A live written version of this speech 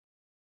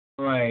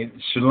All right,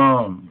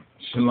 shalom,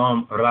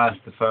 shalom,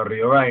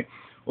 Rastafari. All right,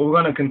 well,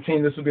 we're going to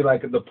continue. This will be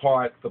like the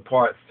part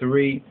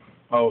three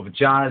of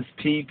JAH's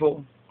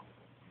people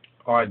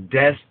are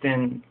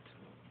destined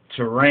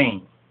to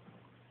reign.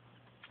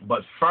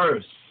 But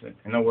first,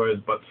 in other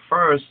words,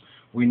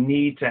 we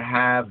need to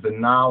have the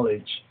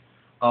knowledge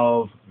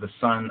of the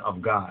Son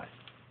of God.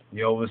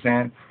 You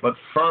understand? But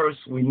first,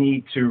 we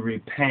need to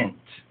repent.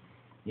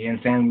 You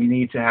understand? We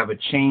need to have a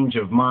change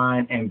of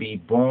mind and be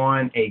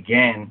born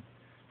again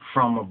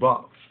from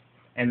above.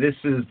 And this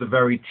is the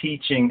very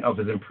teaching of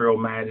His Imperial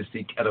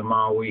Majesty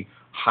Keddus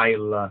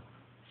Haile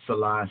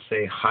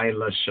Selassie,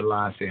 Haile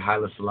Selassie,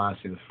 Haile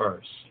Selassie the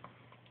First.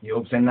 You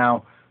understand?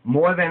 Now,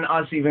 more than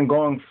us even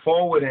going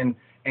forward and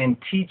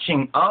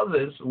teaching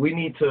others, we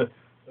need to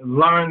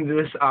learn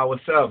this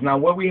ourselves. Now,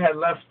 where we had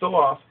left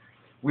off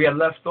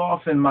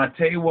in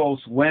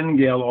Matthew's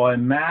Wendim, or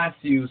in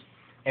Matthew's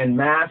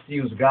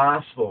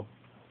Gospel,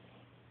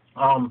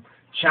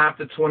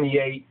 chapter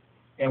 28,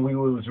 and we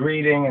was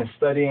reading and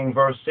studying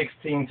verse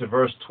 16 to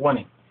verse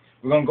 20.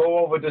 We're going to go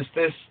over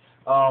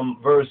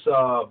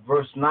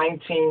verse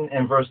 19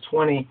 and verse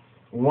 20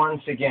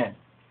 once again.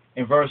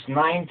 In verse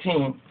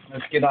 19,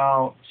 let's get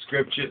our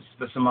scriptures.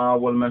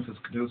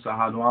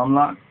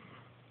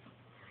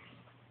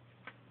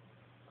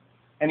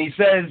 And he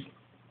says,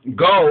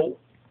 go,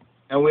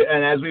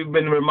 and as we've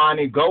been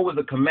reminded, go is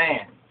a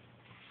command.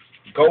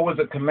 Go is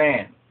a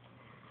command.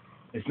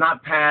 It's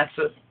not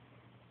passive,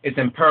 it's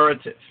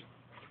imperative.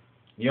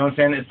 You know what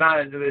I'm saying?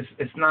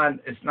 It's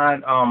not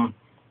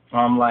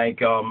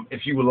like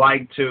if you would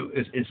like to,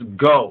 it's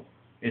go.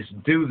 It's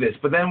do this.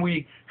 But then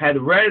we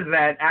had read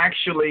that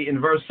actually in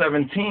verse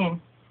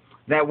 17,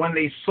 that when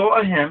they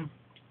saw him,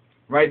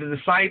 right, the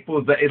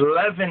disciples, the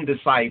 11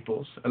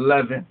 disciples,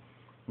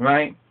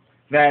 right,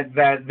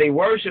 that they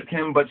worshiped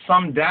him, but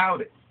some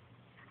doubted.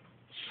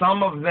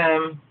 Some of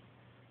them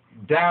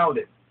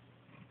doubted.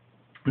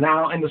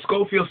 Now, in the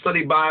Schofield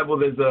Study Bible,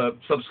 there's a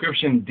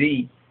subscription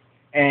D,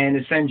 and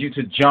it sends you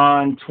to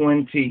John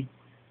 20,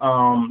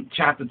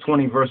 chapter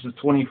 20, verses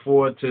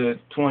 24 to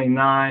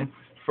 29,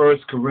 1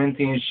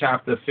 Corinthians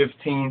chapter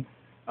 15,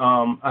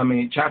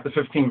 chapter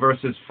 15,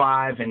 verses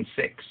 5 and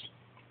 6.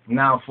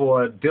 Now,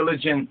 for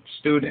diligent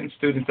students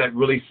that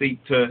really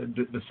seek to,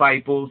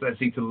 disciples that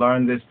seek to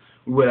learn this,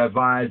 we would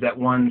advise that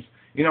ones,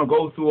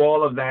 go through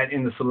all of that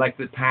in the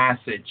selected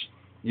passage.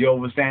 You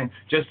understand?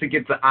 Just to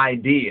get the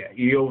idea,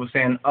 you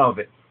understand, of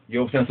it. You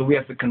understand? So we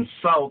have to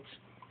consult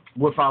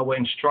with our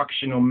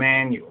instructional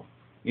manual.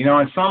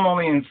 And some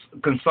only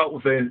consult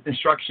with the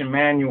instruction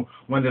manual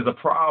when there's a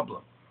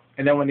problem.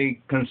 And then when they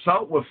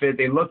consult with it,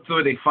 they look through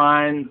it, they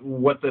find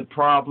what the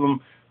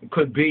problem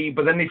could be,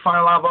 but then they find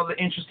a lot of other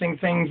interesting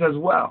things as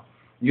well.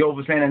 You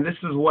understand? And this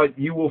is what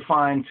you will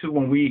find, too,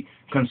 when we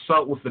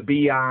consult with the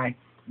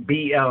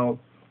Bible.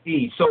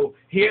 So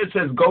here it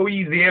says, go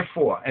ye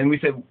therefore. And we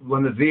said,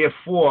 when the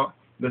therefore,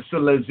 the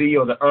Selassie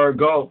or the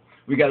ergo,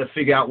 we got to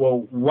figure out,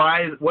 well,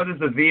 what is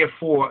the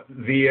therefore?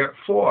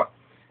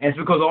 And it's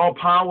because all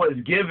power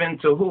is given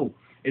to who?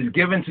 It's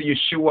given to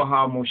Yeshua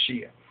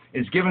Ha-Moshiyach.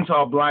 It's given to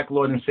our black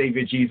Lord and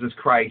Savior Jesus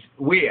Christ.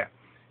 Where?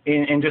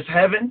 In just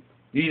heaven?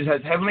 Jesus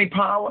has heavenly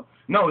power?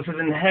 No, it says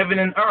in heaven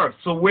and earth.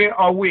 So where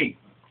are we?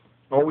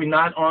 Are we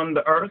not on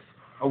the earth?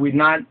 Are we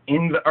not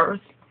in the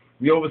earth?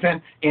 You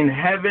understand? In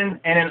heaven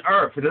and in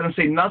earth. It doesn't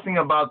say nothing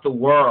about the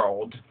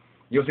world.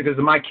 You understand?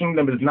 Because my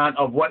kingdom is not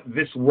of what?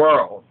 This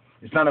world.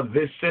 It's not of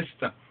this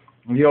system.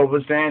 You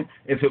understand?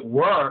 If it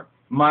were,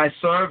 my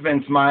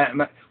servants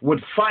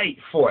would fight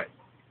for it.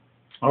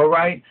 All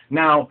right?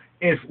 Now,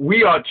 if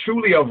we are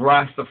truly of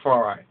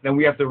Rastafari, then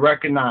we have to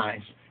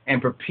recognize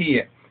and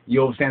prepare,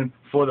 you understand,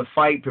 for the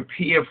fight,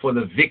 prepare for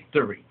the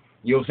victory.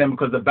 You understand?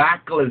 Because the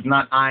battle is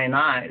not I and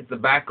I. The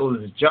battle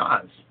is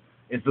JAH's.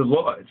 It's the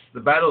Lord's.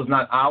 The battle is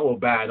not our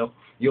battle,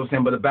 you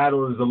understand, but the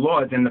battle is the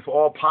Lord's. And if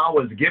all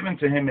power is given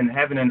to him in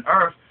heaven and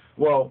earth,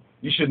 well,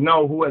 you should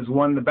know who has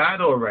won the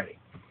battle already.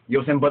 You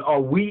understand? But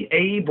are we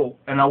able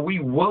and are we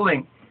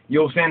willing,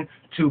 you understand,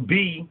 to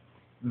be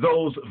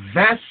those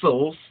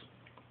vessels?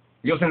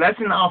 You understand? That's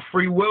in our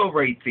free will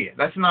right there.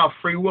 That's in our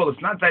free will.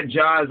 It's not that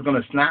JAH is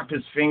going to snap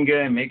his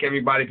finger and make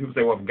everybody, people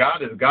say, well, if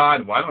God is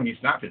God, why don't he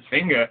snap his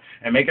finger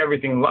and make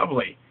everything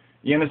lovely?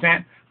 You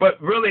understand? But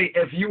really,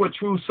 if you were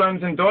true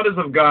sons and daughters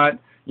of God,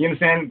 you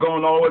understand,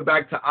 going all the way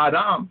back to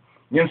Adam,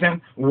 you understand,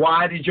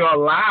 why did you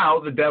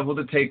allow the devil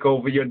to take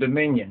over your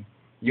dominion?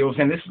 You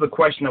understand? This is the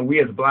question that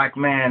we as black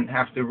men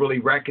have to really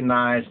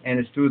recognize, and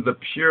it's through the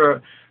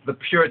pure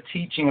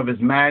teaching of His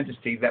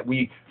Majesty that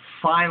we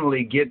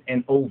finally get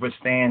an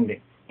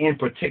overstanding. In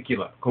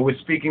particular, because we're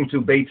speaking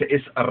to Beta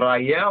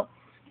Israel,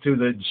 to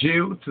the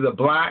Jew, to the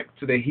black,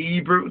 to the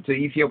Hebrew, to the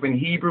Ethiopian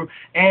Hebrew,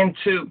 and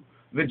to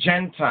the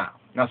Gentile.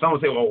 Now, some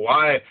will say, well,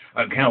 why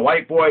can a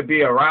white boy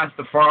be a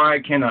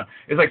Rastafari?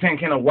 It's like saying,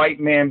 can a white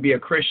man be a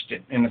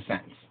Christian, in a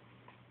sense?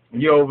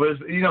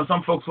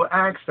 Some folks will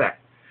ask that.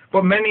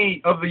 But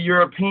many of the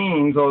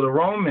Europeans or the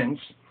Romans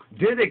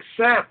did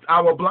accept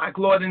our black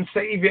Lord and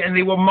Savior, and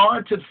they were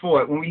martyred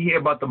for it. When we hear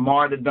about the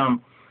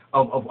martyrdom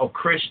of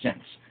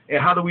Christians, And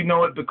how do we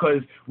know it?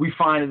 Because we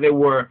find that there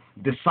were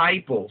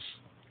disciples,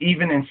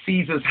 even in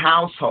Caesar's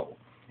household.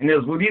 And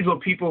these were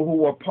people who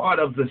were part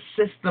of the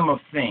system of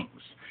things.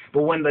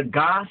 But when the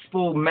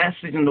gospel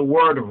message and the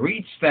word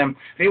reached them,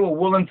 they were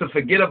willing to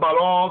forget about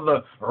all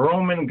the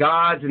Roman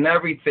gods and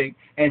everything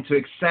and to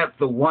accept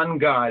the one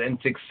God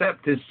and to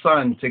accept his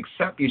son, to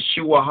accept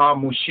Yeshua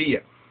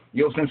Ha-Moshiyach.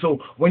 You know what I'm saying? So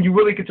when you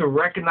really get to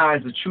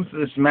recognize the truth of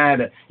this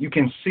matter, you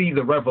can see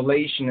the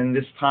revelation in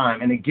this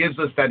time, and it gives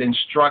us that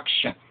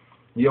instruction.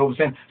 You know what I'm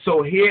saying?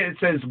 So here it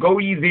says, go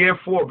ye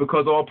therefore,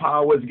 because all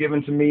power is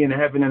given to me in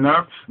heaven and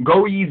earth.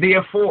 Go ye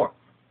therefore.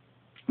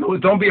 No,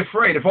 don't be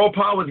afraid. If all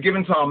power is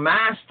given to our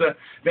master,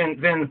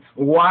 then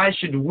why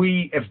should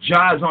we, if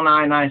JAH is on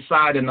I and I's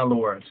side, in other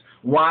words,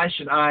 why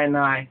should I and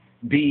I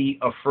be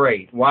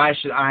afraid? Why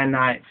should I and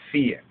I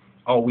fear?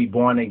 Are we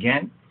born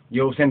again? You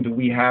know what I'm saying? Do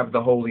we have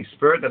the Holy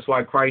Spirit? That's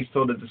why Christ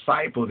told the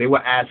disciples, they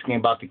were asking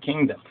about the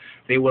kingdom.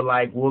 They were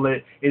like,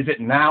 is it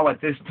now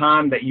at this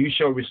time that you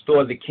shall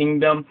restore the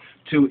kingdom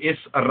to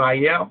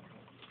Israel?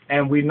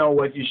 And we know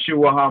what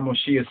Yeshua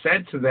Ha-Moshiyach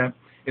said to them.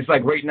 It's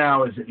like right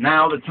now, is it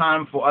now the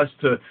time for us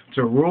to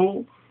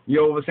rule? You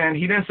know what I'm saying?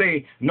 He didn't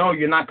say, no,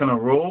 you're not going to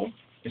rule.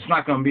 It's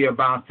not going to be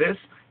about this.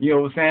 You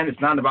know what I'm saying?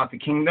 It's not about the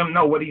kingdom.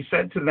 No, what he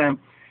said to them,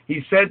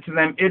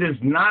 it is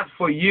not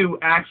for you,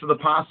 Acts of the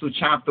Apostles,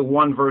 chapter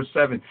 1, verse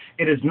 7.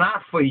 It is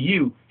not for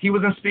you. He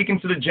wasn't speaking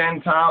to the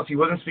Gentiles. He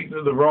wasn't speaking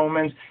to the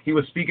Romans. He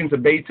was speaking to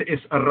Beit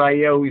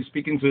Israel. He was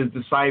speaking to his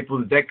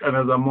disciples,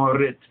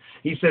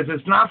 He says,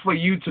 it's not for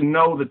you to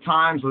know the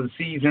times or the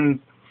seasons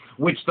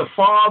which the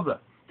Father,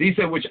 he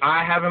said, which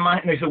I have in my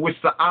hand. He said, which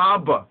the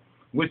Abba,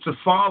 which the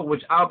Father,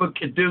 which Abba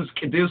Keddus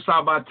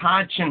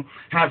Sabatachin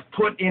have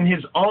put in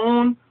his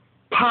own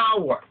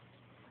power,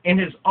 in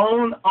his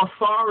own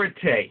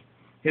authority.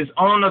 His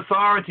own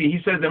authority. He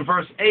says in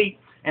verse 8,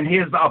 and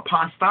here's the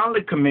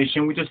apostolic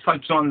commission. We just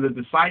touched on the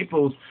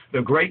disciples,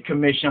 the great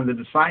commission of the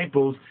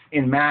disciples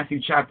in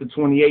Matthew chapter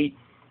 28,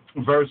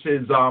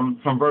 verses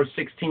from verse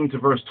 16 to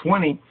verse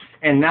 20.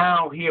 And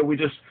now here we're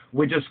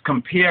just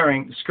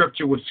comparing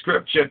scripture with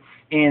scripture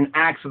in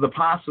Acts of the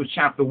Apostles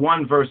chapter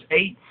 1 verse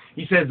 8.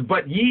 He says,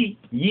 but ye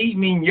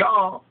mean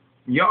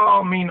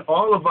y'all mean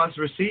all of us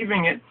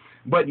receiving it,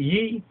 but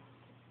ye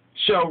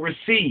shall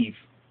receive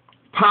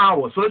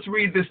power. So let's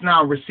read this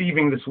now,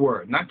 receiving this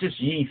word. Not just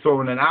ye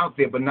throwing it out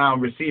there, but now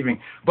receiving.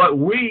 But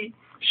we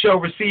shall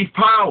receive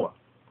power.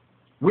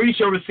 We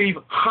shall receive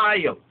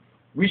Haile.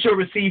 We shall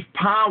receive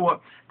power.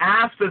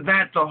 After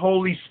that, the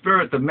Holy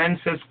Spirit, the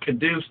Menses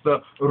Keddus,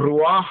 the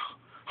Ruach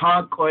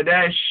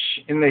HaKodesh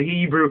in the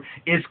Hebrew,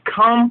 is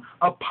come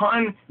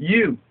upon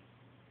you.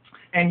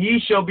 And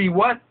ye shall be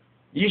what?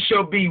 Ye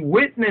shall be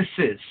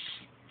witnesses,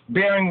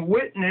 bearing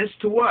witness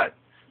to what?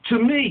 To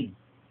me.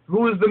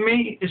 Who is the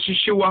me? It's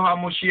Yeshua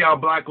Ha-Moshiyach, our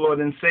black Lord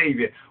and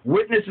Savior.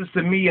 Witnesses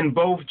to me in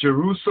both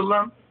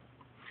Jerusalem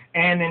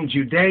and in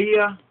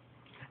Judea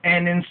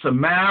and in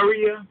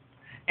Samaria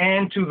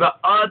and to the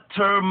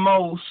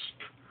uttermost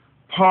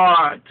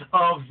part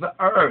of the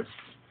earth.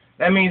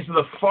 That means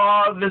the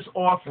farthest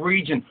off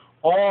region.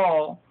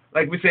 All,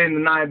 like we say in the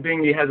Naya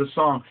Bingy has a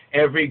song,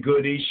 every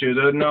goodie should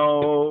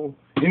know.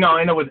 You know,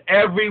 in other words,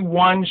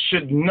 everyone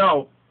should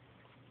know,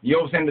 you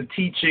know what I'm saying, the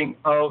teaching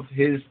of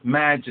his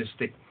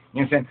majesty.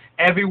 You know what I'm saying?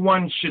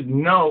 Everyone should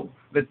know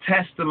the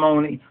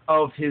testimony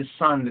of his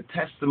son, the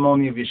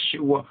testimony of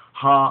Yeshua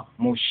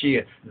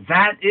Ha-Moshiyach.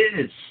 That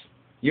is,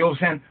 you know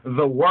what I'm saying,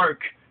 the work,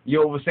 you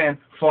know what I'm saying,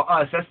 for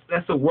us.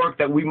 That's the work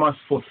that we must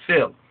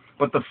fulfill.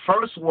 But the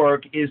first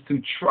work is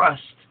to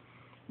trust,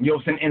 you know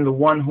what I'm saying, in the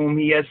one whom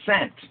he has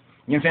sent.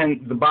 You know what I'm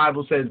saying? The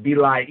Bible says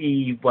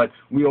believe, but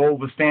we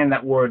overstand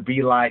that word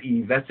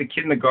believe. That's the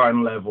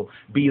kindergarten level.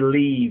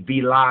 Believe,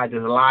 lie.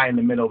 There's a lie in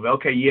the middle of it.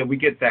 Okay, yeah, we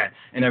get that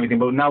and everything.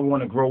 But now we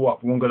want to grow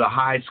up. We want to go to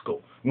high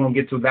school. We want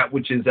to get to that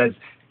which is, as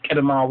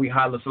Keddus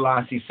Haile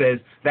Selassie says,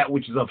 that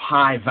which is of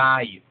high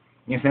value.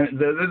 You know what I'm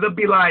saying? The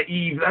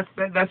believe,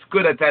 that's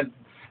good at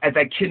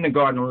that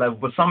kindergarten level.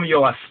 But some of you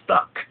are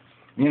stuck.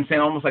 You know what I'm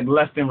saying? Almost like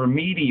left in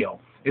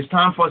remedial. It's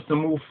time for us to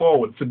move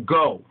forward, to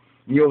go.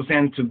 You know what I'm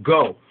saying? To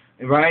go.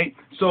 Right?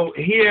 So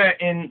here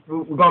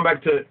we're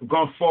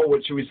going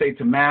forward, should we say,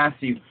 to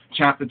Matthew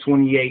chapter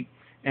 28,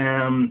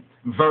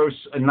 verse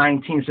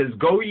 19 says,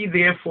 go ye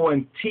therefore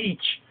and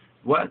teach.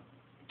 What?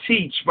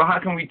 Teach. But how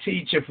can we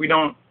teach if we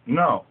don't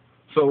know?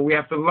 So we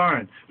have to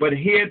learn. But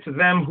here to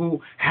them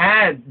who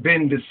had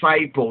been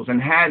disciples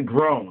and had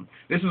grown,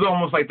 this is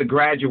almost like the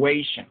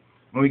graduation.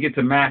 When we get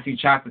to Matthew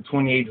chapter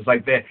 28, it's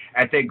like that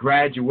at that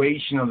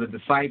graduation of the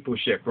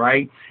discipleship,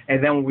 right?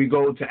 And then when we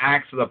go to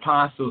Acts of the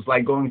Apostles,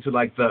 like going to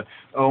like the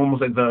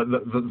almost like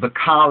the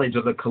college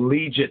or the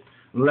collegiate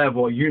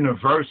level, or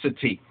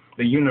university,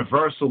 the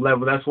universal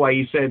level. That's why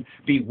he said,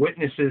 be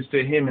witnesses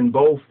to him in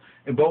both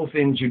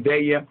in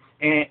Judea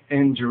and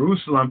in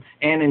Jerusalem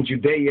and in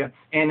Judea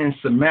and in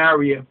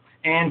Samaria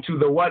and to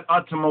the what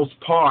uttermost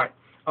part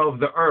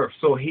of the earth.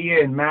 So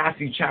here in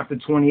Matthew chapter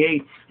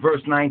 28,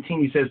 verse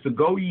 19, he says, to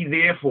go ye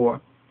therefore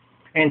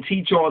and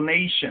teach all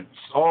nations,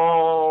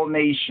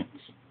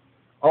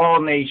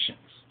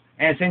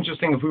 And it's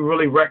interesting if we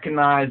really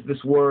recognize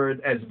this word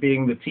as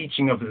being the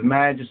teaching of His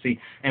Majesty,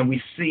 and we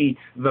see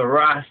the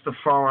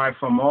Rastafari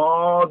from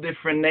all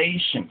different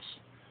nations.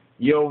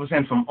 You know what I'm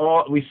saying? From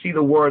all, we see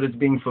the word as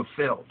being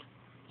fulfilled.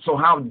 So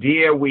how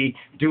dare we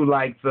do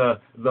like the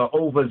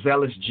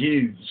overzealous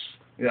Jews,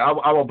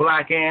 our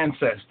black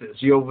ancestors,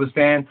 you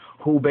understand,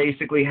 who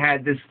basically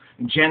had this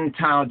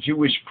Gentile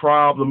Jewish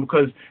problem,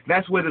 because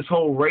that's where this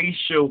whole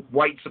racial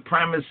white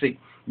supremacy,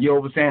 you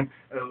understand,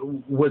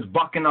 was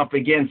bucking up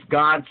against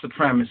God's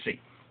supremacy.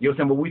 You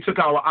understand? But we took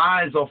our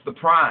eyes off the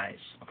prize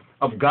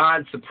of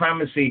God's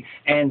supremacy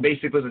and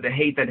basically the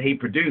hate that hate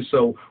produced.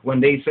 So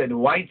when they said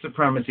white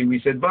supremacy,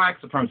 we said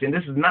black supremacy. And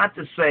this is not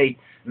to say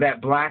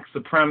that black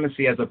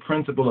supremacy as a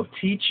principle of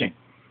teaching,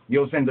 you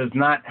know what I'm saying, does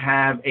not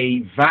have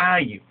a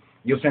value,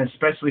 you know what I'm saying,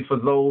 especially for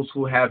those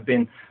who have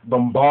been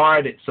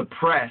bombarded,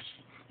 suppressed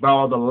by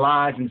all the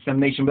lies and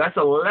dissemination. But that's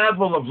a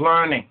level of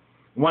learning.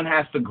 One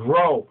has to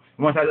grow.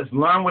 One has to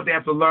learn what they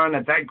have to learn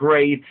at that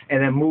grade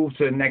and then move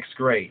to the next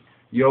grade,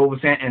 you know what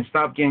I'm saying, and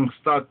stop getting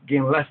stuck,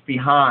 getting left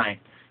behind,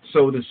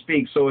 so to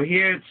speak. So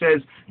here it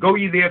says, go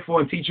ye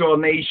therefore and teach all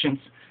nations,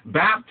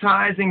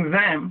 baptizing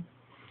them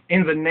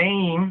in the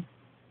name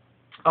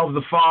of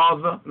the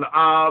Father, the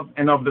Abba,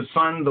 and of the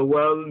Son, the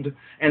Word,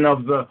 and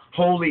of the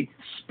Holy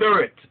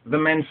Spirit, the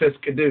Menfes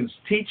Keddus,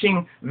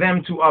 teaching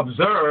them to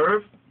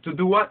observe, to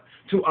do what?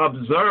 To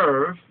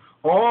observe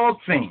all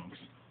things.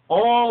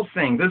 All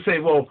things. They say,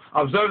 well,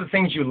 observe the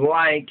things you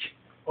like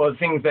or the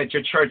things that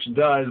your church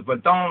does,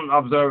 but don't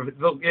observe.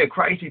 Look, yeah,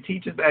 Christ, He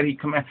teaches that, He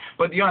commands,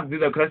 but you don't have to do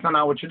that because that's not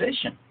our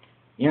tradition.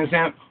 You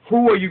understand?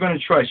 Who are you going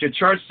to trust? Your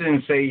church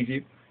didn't save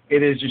you.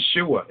 It is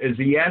Yeshua. It's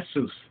the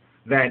Jesus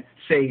that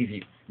saves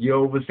you.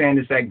 You understand?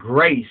 It's that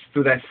grace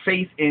through that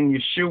faith in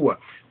Yeshua.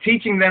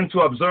 Teaching them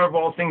to observe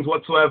all things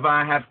whatsoever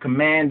I have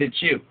commanded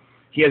you.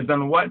 He has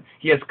done what?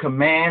 He has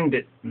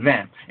commanded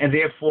them. And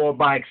therefore,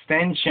 by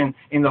extension,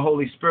 in the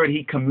Holy Spirit,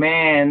 He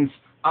commands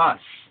us,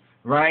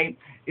 right?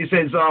 It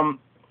says,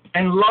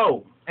 and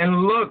lo,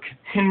 and look,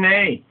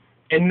 hine,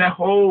 and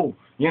neho.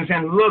 You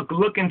understand?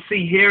 Look and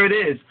see. Here it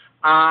is.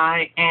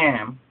 I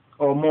am,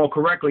 or more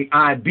correctly,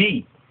 I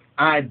be.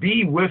 I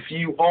be with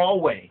you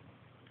always.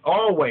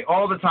 Always,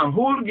 all the time.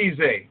 Who do you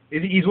say?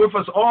 He's with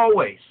us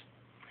always.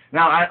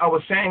 Now, I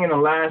was saying in the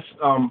last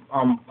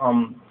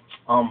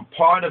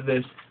part of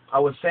this, I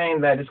was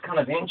saying that it's kind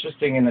of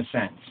interesting in a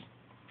sense.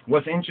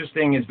 What's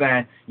interesting is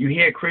that you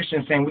hear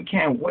Christians saying, we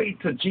can't wait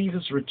till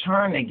Jesus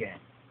return again.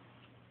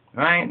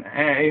 Right?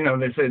 And, you know,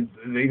 they said,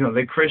 you know,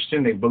 they're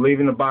Christian, they believe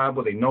in the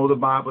Bible, they know the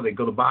Bible, they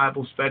go to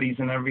Bible studies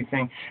and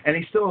everything, and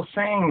they're still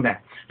saying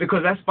that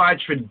because that's by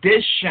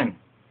tradition.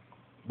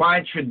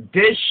 By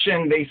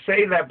tradition, they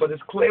say that, but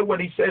it's clear what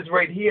he says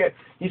right here.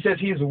 He says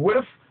he's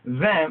with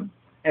them,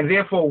 and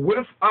therefore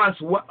with us.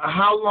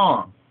 How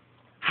long?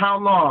 How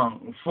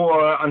long?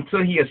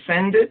 Until he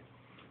ascended?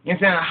 You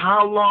understand?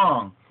 How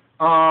long?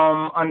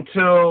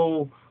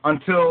 Until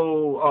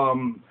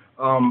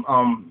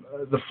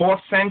the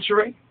 4th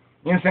century?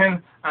 You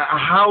understand?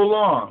 How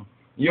long?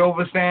 You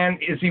understand?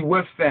 Is he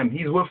with them?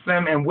 He's with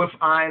them and with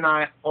I and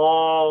I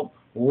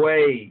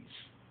always.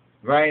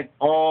 Right?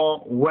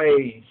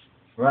 Always.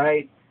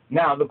 Right?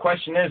 Now, the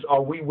question is,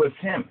 are we with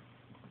him?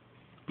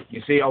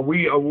 You see,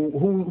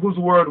 whose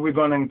word are we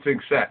going to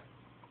accept?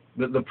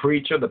 The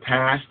preacher, the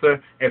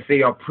pastor, if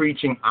they are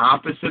preaching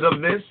opposite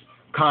of this,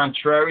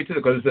 contrary to it,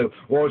 because it's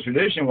a world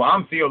tradition, well,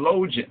 I'm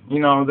theologian. You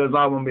know, there's a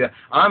lot of them be like,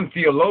 I'm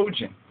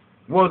theologian.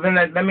 Well, then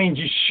that means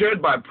you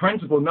should, by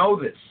principle, know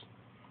this.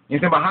 You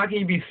understand? But how can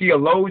you be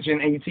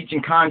theologian and you're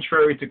teaching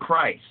contrary to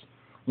Christ?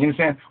 You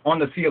understand? On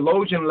the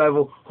theologian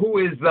level, who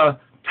is the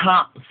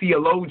top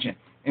theologian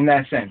in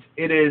that sense?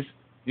 It is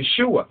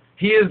Yeshua.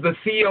 He is the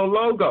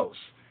Theologos.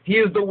 He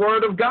is the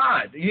Word of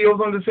God. You know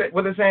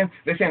what they're saying?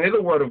 They're saying they're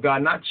the Word of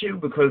God, not you,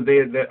 because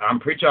I'm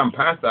preacher, I'm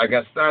pastor, I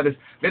got status.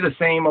 They're the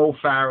same old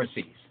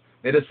Pharisees.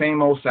 They're the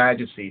same old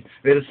Sadducees.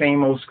 They're the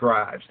same old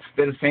scribes.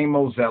 They're the same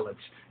old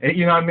zealots.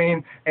 You know what I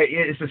mean?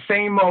 It's the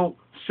same old,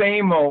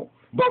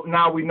 but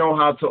now we know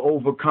how to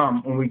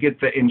overcome when we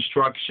get the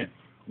instruction.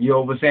 You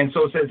know what I'm saying?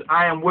 So it says,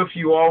 I am with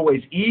you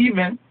always,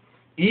 even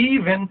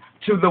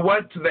to the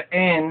what? To the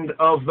end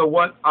of the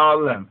what?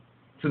 Alam.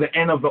 To the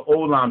end of the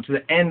Olam, to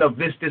the end of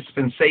this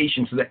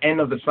dispensation, to the end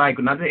of the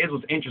cycle. Now, here's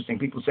what's interesting.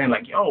 People saying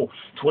like, yo,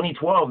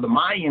 2012, the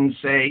Mayans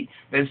say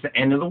that it's the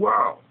end of the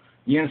world.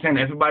 You understand?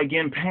 Everybody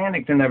getting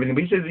panicked and everything.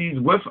 But he says he's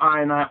with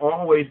I and I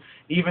always,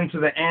 even to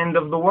the end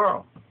of the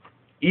world.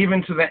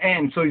 Even to the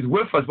end. So he's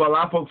with us. But a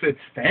lot of folks say,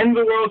 the end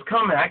of the world's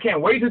coming. I can't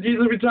wait till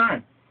Jesus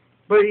returns.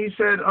 But he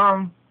said,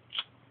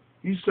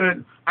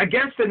 I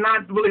guess they're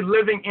not really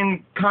living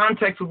in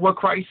context with what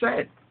Christ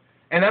said.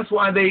 And that's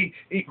why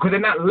because they're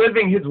not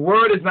living, his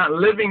word is not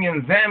living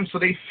in them, so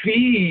they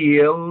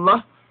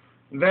feel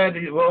that,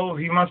 well,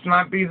 he must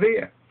not be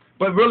there.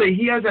 But really,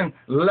 he hasn't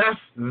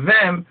left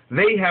them,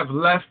 they have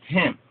left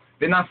him.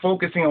 They're not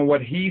focusing on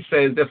what he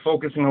says, they're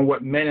focusing on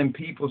what men and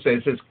people say.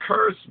 It says,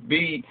 cursed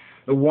be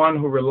the one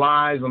who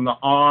relies on the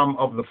arm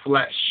of the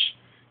flesh.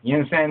 You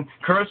understand?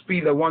 Cursed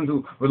be the ones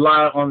who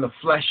rely on the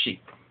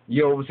fleshy.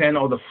 You know what I'm saying?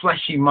 Or the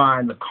fleshy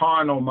mind, the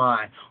carnal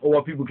mind, or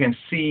what people can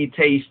see,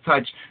 taste,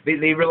 touch.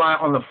 They rely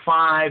on the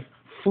 5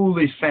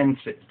 foolish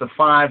senses, the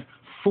 5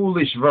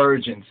 foolish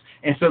virgins,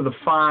 instead of the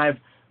 5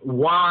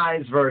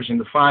 wise virgins,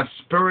 the 5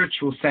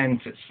 spiritual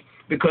senses,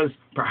 because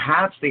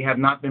perhaps they have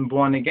not been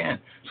born again.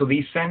 So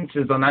these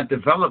senses are not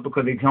developed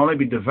because they can only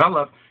be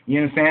developed,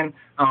 you understand,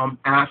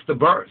 after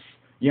birth.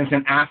 You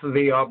understand, after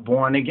they are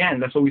born again.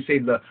 That's what we say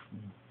the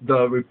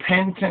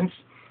repentance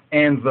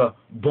and the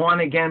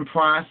born-again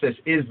process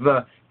is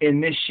the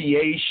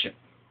initiation.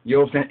 You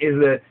know what I'm saying? Is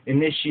the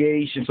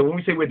initiation. So when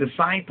we say we're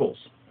disciples,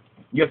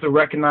 you have to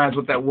recognize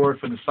what that word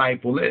for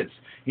disciple is.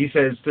 He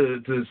says to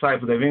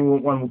disciples, if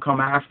anyone will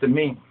come after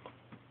me,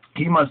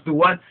 he must do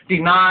what?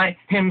 Deny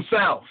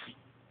himself.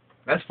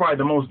 That's probably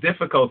the most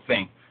difficult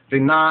thing.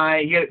 Deny.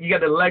 You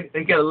got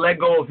to let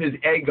go of his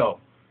ego.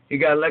 You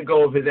got to let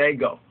go of his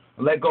ego.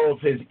 Let go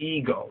of his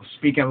ego.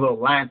 Speaking a little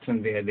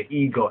Latin there, the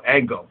ego,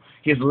 ego.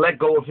 He has let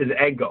go of his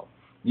ego.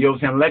 You know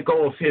what I'm saying? Let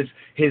go of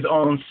his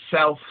own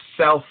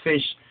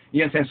selfish.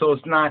 You know what I'm saying? So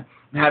it's not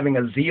having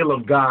a zeal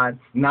of God,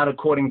 not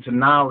according to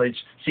knowledge,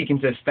 seeking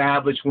to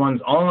establish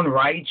one's own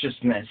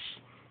righteousness.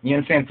 You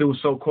understand? Through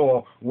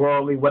so-called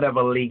worldly,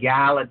 whatever,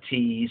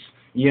 legalities.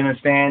 You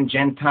understand?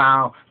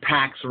 Gentile,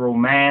 Pax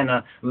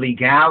Romana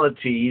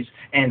legalities,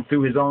 and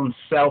through his own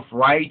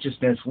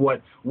self-righteousness,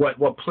 what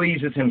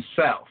pleases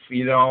himself.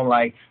 You know,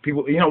 like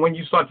people, you know, when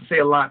you start to say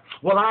a lot,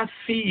 well, I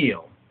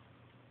feel.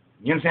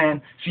 You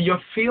understand? See, your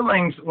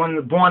feelings, when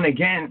you're born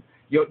again,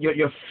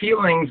 your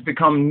feelings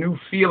become new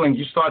feelings.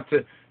 You start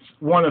to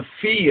want to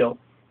feel,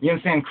 you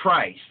understand,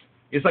 Christ.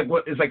 It's like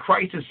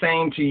Christ is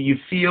saying to you, you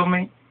feel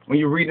me? When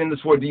you're reading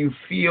this word, do you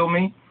feel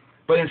me?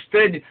 But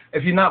instead,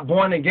 if you're not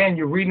born again,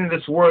 you're reading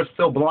this word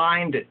still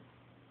blinded.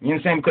 You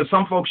understand? Because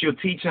some folks, you'll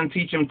teach them,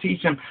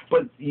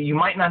 but you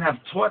might not have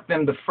taught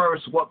them the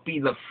first, what be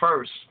the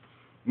first.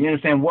 You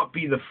understand? What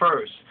be the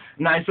first.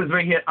 Now, it says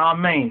right here,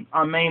 Amen.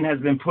 Amen has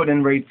been put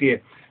in right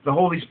there. The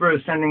Holy Spirit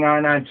is sending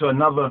Adonai to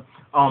another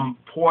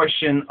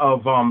portion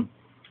of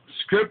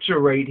Scripture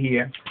right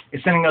here.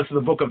 It's sending us to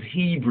the book of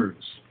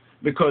Hebrews,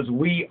 because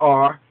we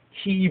are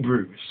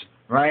Hebrews.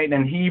 Right?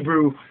 And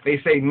Hebrew, they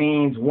say,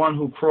 means one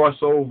who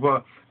crossed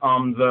over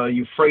the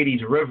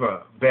Euphrates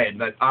River bed.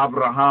 That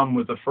Abraham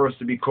was the first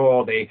to be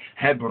called a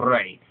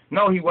Hebrei.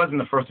 No, he wasn't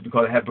the first to be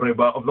called a Hebrei,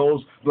 but of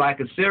those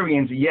black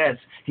Assyrians, yes,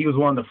 he was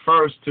one of the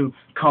first to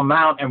come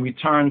out and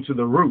return to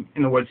the root.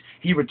 In other words,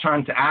 he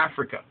returned to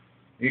Africa.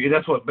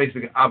 That's what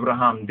basically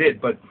Abraham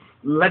did. But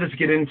let us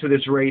get into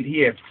this right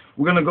here.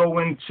 We're going to go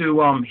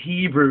into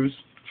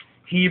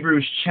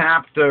Hebrews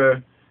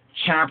chapter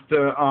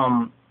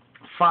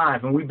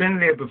 5, and we've been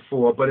there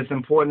before, but it's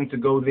important to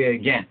go there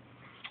again,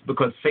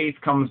 because faith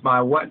comes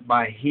by what?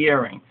 By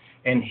hearing,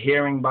 and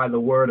hearing by the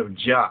word of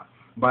JAH,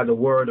 by the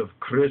word of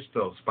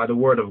Christos, by the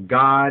word of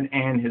God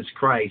and his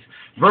Christ.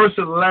 Verse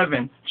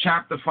 11,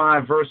 chapter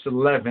 5, verse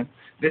 11,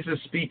 this is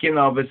speaking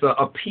of, it's an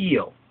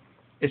appeal.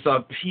 It's an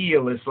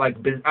appeal. It's like,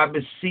 I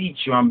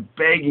beseech you, I'm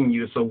begging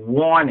you. It's a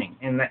warning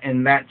in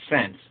that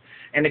sense.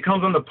 And it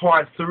comes on the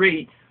part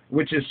 3,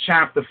 which is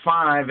chapter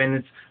 5, and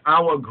it's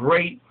our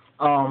great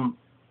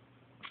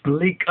the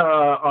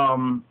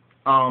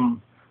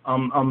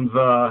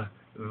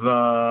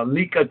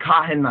Lika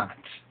Kahinat,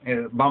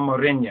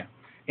 Bamarinya.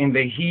 In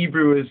the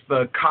Hebrew is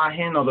the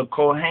Kahin or the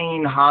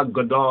Kohen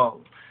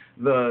Ha-Gadol,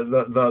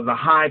 the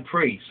high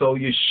priest. So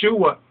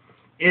Yeshua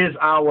is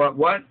our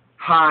what?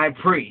 High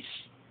priest.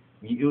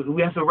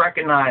 We have to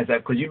recognize that,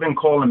 because you've been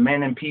calling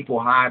men and people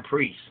high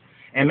priests.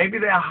 And maybe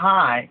they're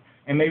high,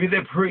 and maybe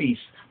they're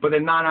priests, but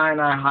they're not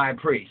high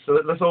priests. So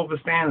let's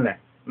understand that.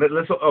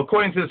 Let's,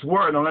 according to this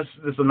word, unless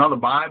there's another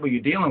Bible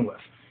you're dealing with,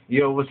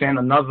 you know, we're saying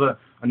another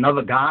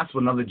gospel,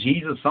 another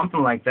Jesus,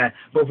 something like that.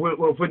 But if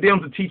we're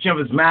dealing with the teaching of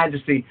His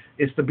Majesty,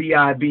 it's the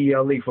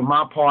Bible. For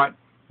my part,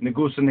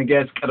 Negus and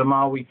Negus,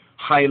 Kadamawi,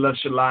 Haile,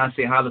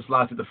 Selassie, Haile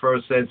Selassie the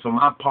first says, for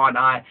my part,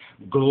 I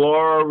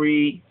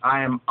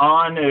am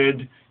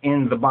honored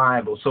in the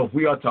Bible. So if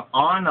we are to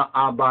honor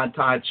Abba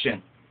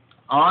Tachin,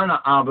 honor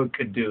Abba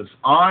Keddus,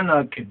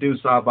 honor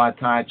Keddus Abba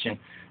Tachin,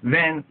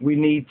 then we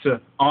need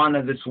to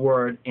honor this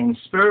word in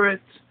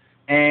spirit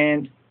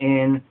and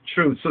in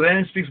truth. So then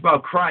it speaks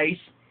about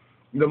Christ,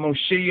 the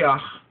Moshiach,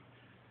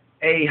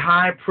 a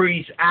high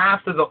priest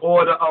after the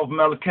order of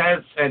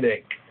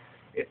Melchizedek.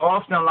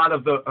 Often a lot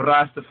of the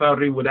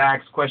Rastafari would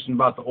ask questions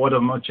about the order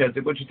of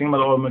Melchizedek. What do you think about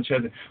the order of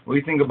Melchizedek? What do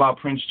you think about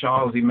Prince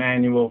Charles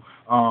Emmanuel,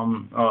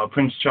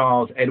 Prince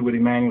Charles Edward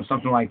Emmanuel,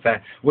 something like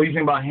that? What do you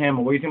think about him?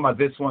 Or what do you think about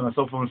this one, or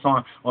so forth and so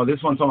on? Or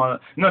this one, so on?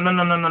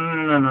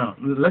 No.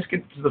 Let's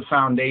get to the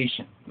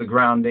foundation, the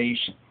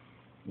groundation.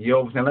 You know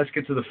what I'm saying? Let's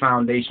get to the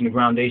foundation, the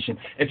groundation.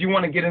 If you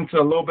want to get into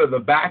a little bit of the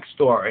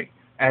backstory,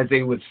 as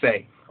they would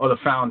say, or the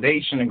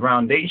foundation and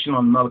groundation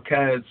on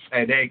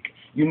Melchizedek,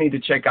 you need to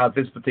check out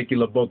this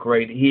particular book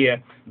right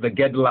here, the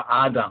Gedla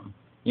Adam.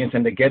 You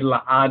understand? The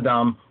Gedla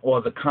Adam,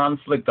 or the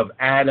conflict of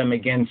Adam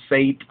against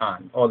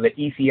Satan, or the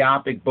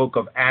Ethiopic book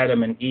of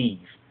Adam and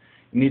Eve.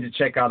 you need to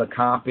check out a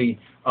copy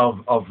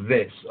of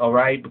this, all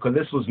right? Because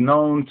this was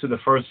known to the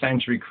first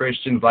century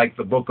Christians, like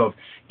the book of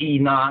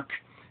Enoch,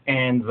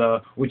 and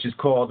which is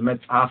called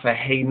Metzaf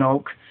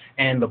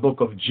and the book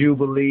of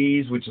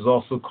Jubilees, which is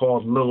also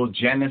called Little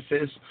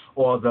Genesis,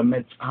 or the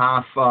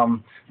Metzaf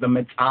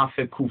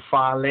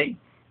Kufale.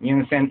 You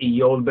understand?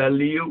 Iyol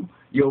Beliu.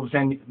 You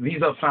understand?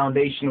 These are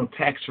foundational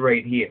texts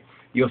right here.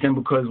 You understand?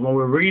 Because when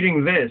we're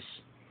reading this,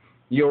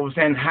 you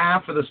understand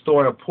half of the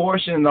story, a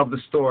portion of the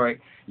story,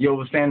 you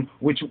understand,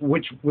 which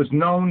was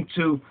known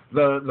to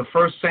the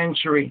first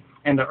century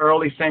and the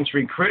early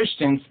century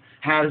Christians,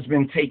 has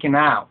been taken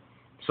out.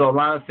 So a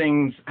lot of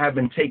things have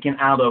been taken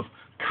out of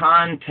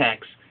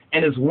context,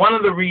 and it's one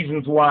of the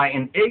reasons why,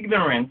 in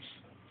ignorance,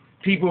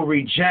 people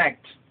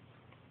reject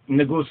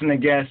Negus and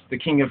Negus, the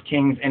King of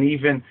Kings, and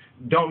even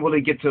don't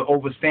really get to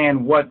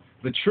understand what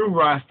the true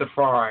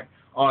Rastafari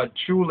are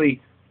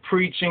truly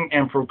preaching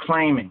and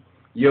proclaiming,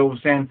 you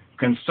understand,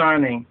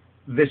 concerning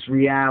this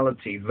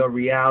reality, the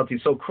reality.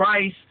 So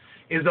Christ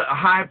is a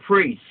high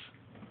priest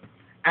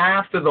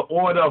after the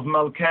order of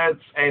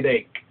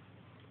Melchizedek.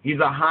 He's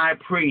a high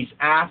priest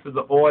after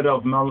the order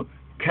of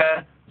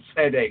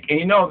Melchizedek. And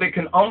you know, there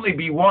can only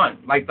be one,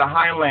 like the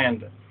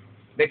Highlander.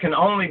 There can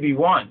only be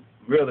one,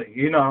 really.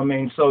 You know what I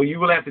mean? So you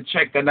will have to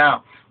check that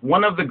out.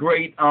 One of the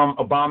great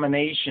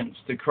abominations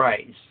to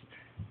Christ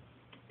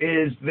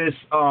is this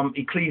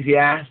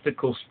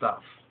ecclesiastical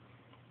stuff.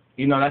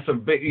 You know, that's a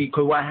big,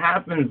 because what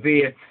happens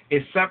there,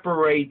 it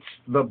separates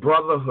the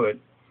brotherhood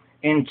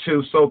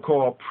into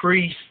so-called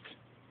priest,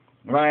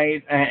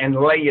 right, and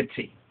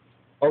laity.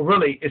 Or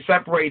really, it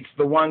separates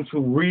the ones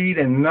who read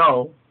and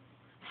know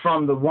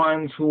from the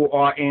ones who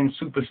are in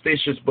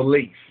superstitious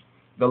belief,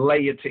 the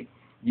laity.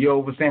 You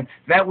understand?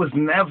 That was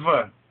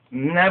never,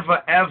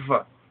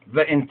 ever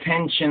the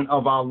intention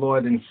of our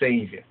Lord and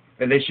Savior,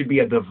 that there should be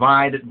a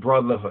divided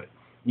brotherhood,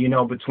 you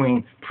know,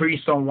 between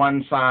priests on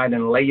one side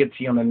and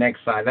laity on the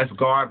next side. That's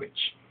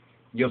garbage.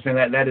 You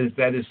understand?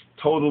 That is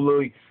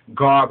totally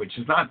garbage.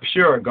 It's not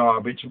pure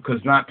garbage, because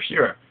it's not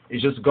pure.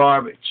 It's just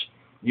garbage.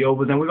 You know,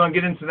 but then we're going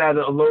to get into that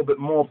a little bit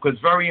more, because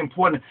it's very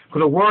important. Because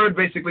the word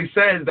basically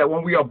says that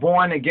when we are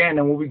born again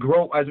and when we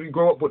grow, as we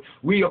grow up,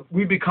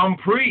 we become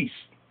priests.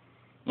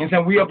 And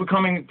so we are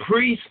becoming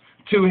priests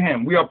to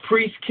Him. We are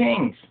priest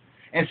kings.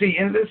 And see,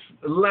 in this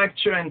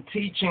lecture and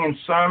teaching and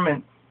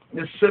sermon,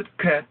 the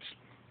Sipkat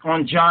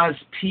on JAH's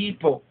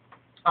people,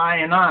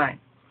 I,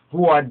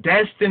 who are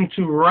destined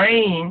to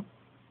reign,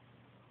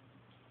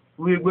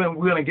 we're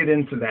going to get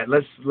into that.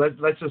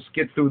 Let's just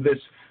get through this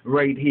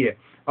right here.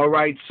 All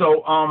right,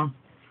 so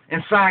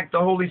in fact, the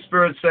Holy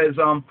Spirit says,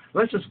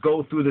 let's just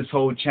go through this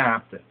whole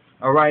chapter.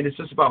 All right, it's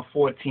just about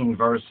 14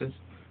 verses.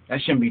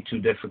 That shouldn't be too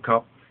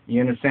difficult.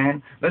 You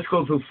understand? Let's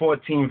go through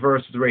 14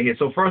 verses right here.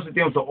 So first it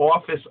deals with the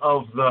office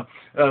of the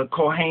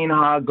Kahin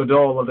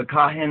Ha-Gadol, or the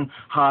Kahin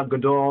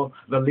Ha-Gadol,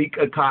 the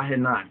Lika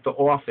Kahinat, the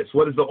office.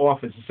 What is the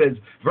office? It says,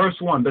 verse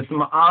 1,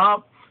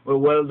 Besma'ab,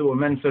 Weldu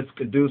Menfes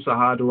Keddus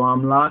Ahadu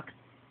Amlak.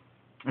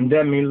 And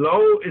then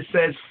below it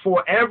says,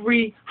 for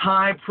every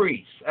high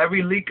priest,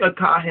 every Lika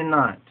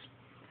Kahinat,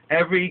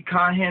 every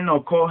Kahin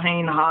or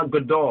Kohen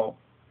Ha-Gadol,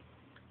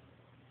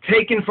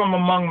 taken from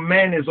among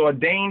men, is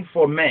ordained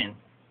for men,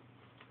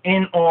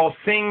 in all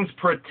things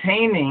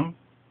pertaining,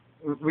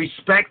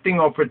 respecting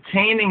or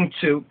pertaining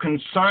to,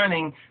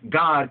 concerning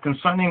God,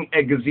 concerning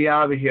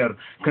Egziavihir,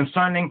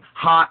 concerning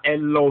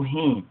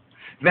Ha-Elohim,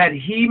 that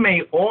he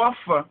may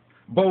offer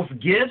both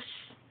gifts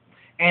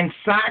and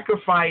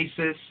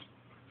sacrifices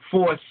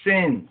for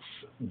sins,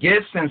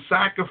 gifts and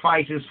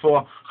sacrifices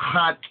for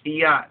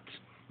Hatiyat.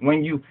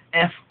 When you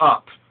F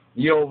up,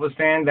 you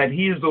understand that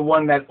he is the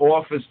one that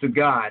offers to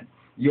God,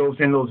 you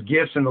understand, those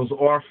gifts and those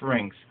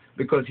offerings,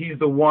 because he's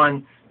the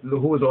one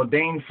who is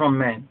ordained from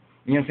men,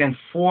 you understand,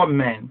 for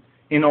men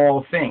in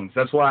all things.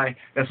 That's why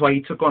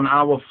he took on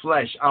our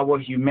flesh, our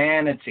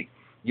humanity.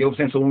 You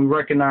understand? So when we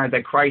recognize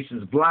that Christ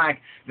is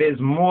black, there's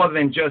more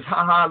than just,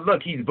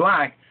 look, he's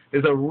black.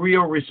 There's a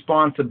real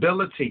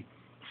responsibility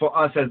for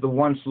us as the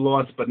once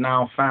lost but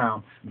now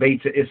found,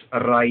 Beta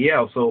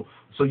Israel.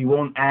 So you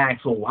won't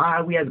ask, so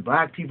why we as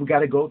black people got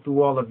to go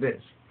through all of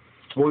this?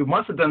 Well, we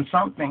must have done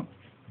something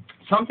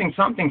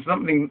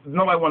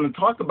nobody want to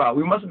talk about.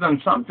 We must have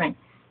done something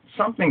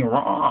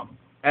wrong.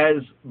 As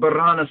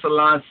Barana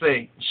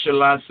Selassie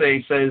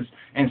says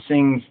and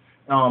sings,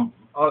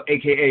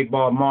 a.k.a.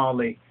 Bob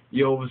Marley,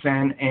 you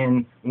understand,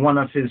 in one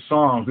of his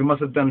songs. We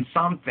must have done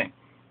something,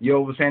 you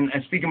understand.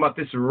 And speaking about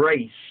this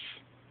race,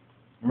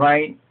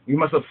 right? We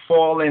must have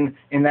fallen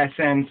in that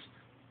sense,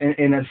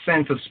 in a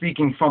sense of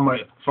speaking from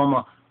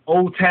a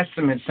Old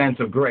Testament sense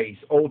of grace,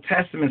 Old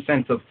Testament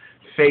sense of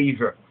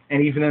favor,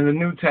 and even in the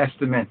New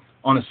Testament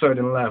on a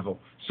certain level.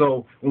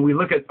 So when we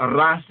look at a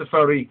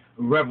Rastafari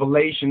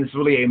revelation, it's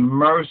really a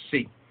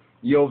mercy,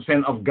 you know what I'm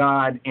saying, of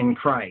God in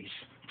Christ,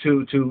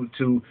 to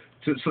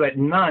so that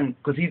none,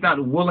 because he's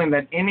not willing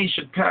that any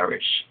should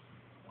perish.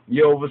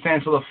 You know what I'm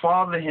saying? So the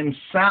Father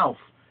himself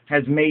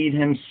has made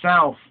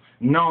himself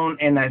known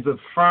and has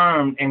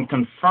affirmed and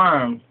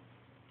confirmed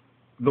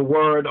the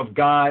word of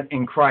God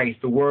in Christ,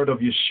 the word of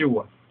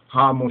Yeshua,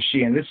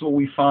 Ha-Moshiyach. And this is what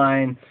we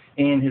find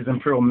in His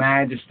Imperial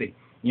Majesty.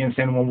 You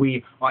understand? When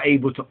we are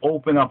able to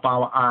open up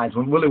our eyes,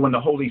 when the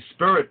Holy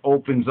Spirit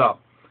opens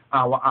up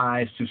our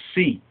eyes to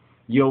see,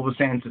 you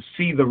understand, to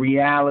see the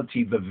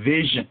reality, the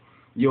vision,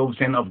 you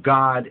understand, of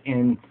God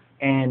in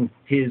and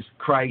His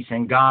Christ,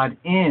 and God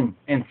in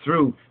and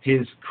through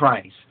His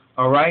Christ.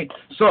 All right?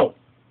 So,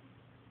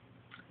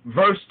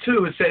 verse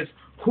 2, it says,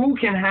 who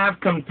can have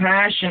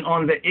compassion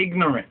on the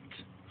ignorant?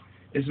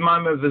 It's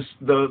reminds me of this,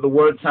 the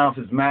word sound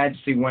of His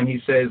Majesty when He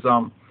says,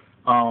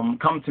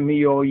 come to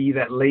me, all ye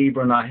that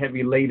labor and are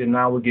heavy laden, and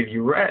I will give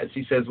you rest.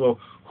 He says, well,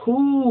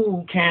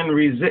 who can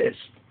resist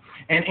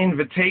an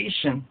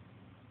invitation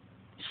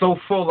so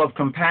full of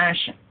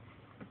compassion?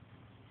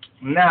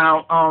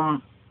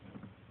 Now,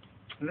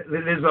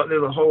 there's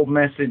a whole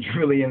message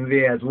really in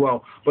there as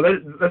well. But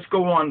let's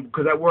go on,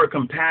 because that word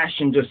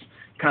compassion just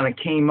kind of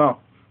came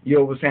up. You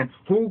know what I'm saying?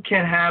 Who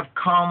can have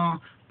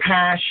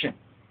compassion?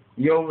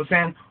 You know what I'm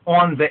saying?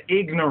 On the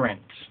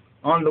ignorant,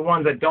 on the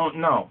ones that don't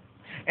know,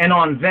 and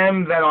on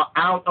them that are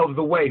out of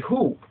the way.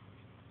 Who?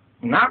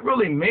 Not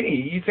really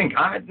me. You think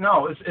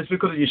no, it's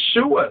because of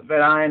Yeshua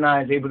that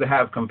I is able to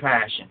have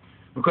compassion.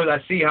 Because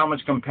I see how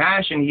much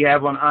compassion He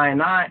had on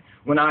I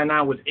when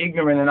I was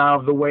ignorant and out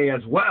of the way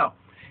as well.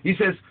 He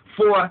says,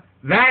 for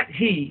that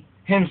He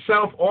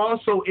Himself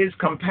also is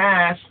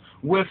compassed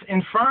with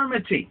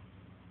infirmity.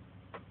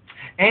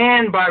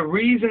 And by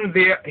reason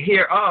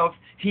hereof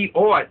He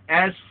ought,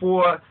 as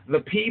for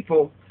the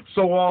people,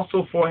 so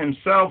also for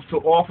Himself, to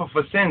offer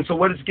for sin. So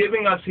what it's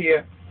giving us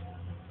here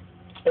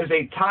is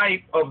a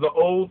type of the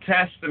Old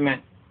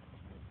Testament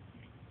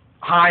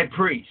high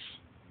priest.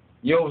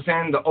 You know what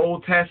I'm saying? The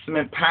Old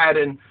Testament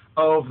pattern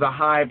of the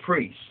high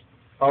priest.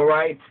 All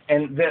right?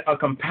 And a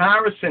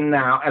comparison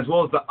now, as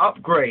well as the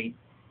upgrade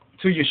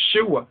to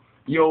Yeshua,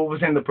 you know what I'm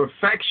saying? The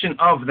perfection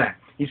of that.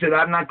 He said,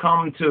 I've not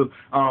come to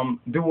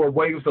do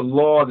away with the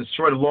law,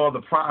 destroy the law of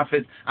the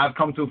prophets. I've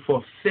come to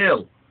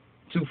fulfill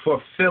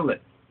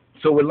it.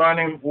 So we're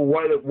learning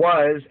what it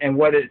was and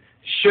what it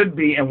should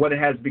be and what it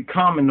has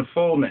become in the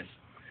fullness.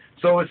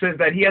 So it says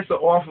that He has to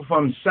offer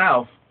for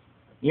Himself,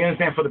 you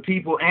understand, for the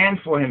people and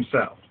for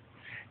Himself.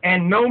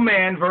 And no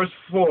man, verse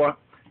 4,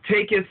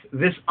 taketh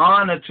this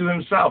honor to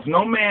himself.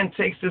 No man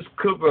takes this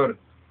kubur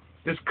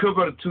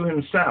to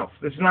himself.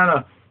 This is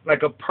not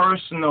like a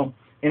personal,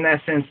 in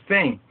that sense,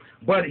 thing.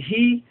 But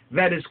he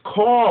that is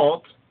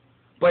called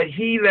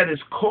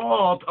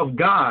of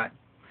God,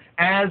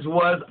 as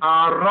was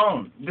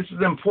Aaron. This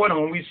is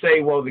important when we say,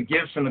 well, the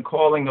gifts and the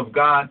calling of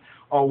God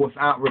are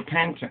without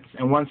repentance.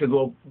 And one says,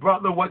 well,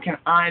 brother, what can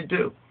I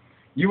do?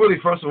 You really,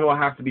 first of all,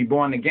 have to be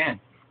born again.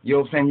 You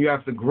know what I'm saying? You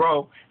have to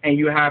grow, and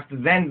you have to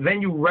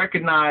then you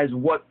recognize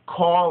what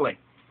calling.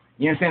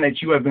 You understand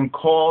that you have been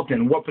called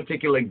and what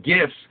particular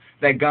gifts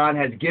that God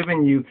has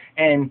given you,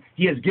 and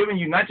He has given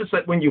you not just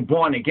like when you're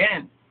born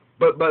again,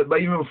 but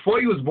even before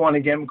you was born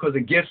again, because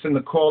the gifts and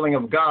the calling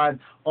of God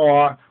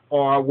are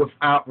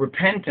without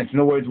repentance. In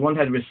other words, one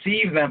had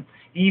received them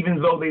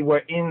even though they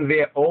were in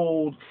their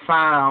old,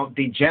 foul,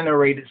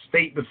 degenerated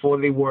state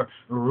before they were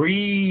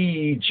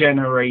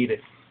regenerated.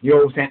 You know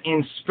what I'm saying?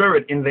 In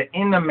spirit, in the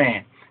inner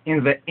man,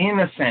 in the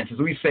inner sense. As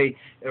we say,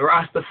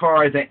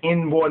 Rastafari is an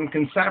inborn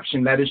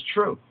conception. That is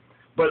true.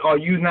 But are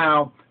you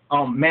now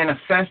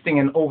manifesting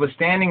and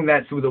overstanding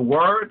that through the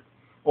word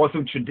or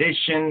through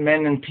tradition,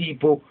 men and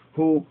people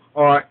who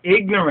are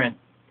ignorant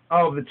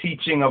of the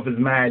teaching of His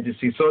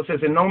Majesty? So it says,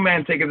 and no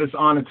man taketh this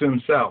honor to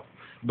himself,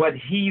 but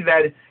he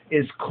that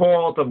is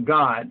called of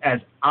God, as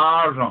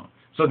Aaron.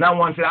 So now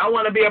one said, I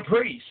want to be a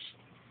priest.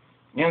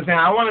 You know what I'm saying?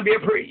 I want to be a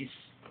priest.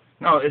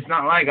 No, it's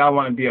not like I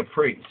want to be a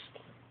priest.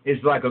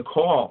 It's like a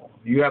call.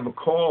 You have a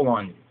call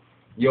on you.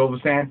 You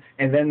understand?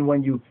 And then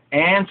when you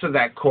answer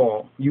that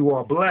call, you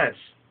are blessed.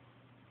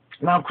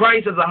 Now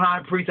Christ is a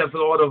high priest after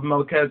the order of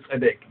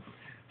Melchizedek.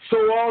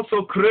 So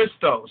also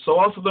Christo, so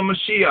also the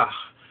Mashiach,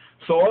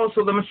 so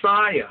also the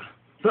Messiah,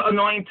 the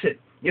anointed,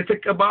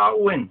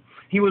 Yitzchak.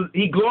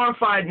 He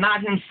glorified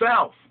not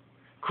Himself.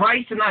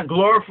 Christ did not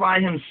glorify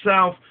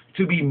Himself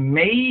to be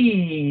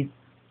made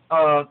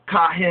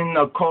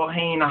Kahin, a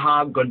Kohen, a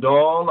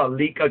Ha-Gadol, a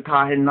Lika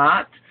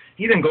Kahinat.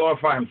 He didn't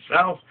glorify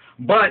Himself,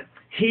 but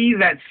He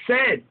that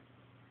said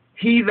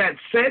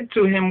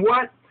to Him,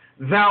 what?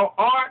 Thou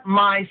art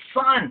my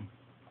son.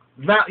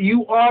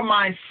 You are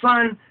my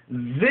son.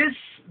 This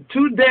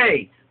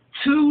today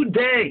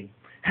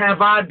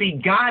have I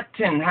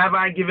begotten, have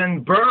I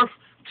given birth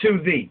to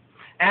thee.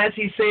 As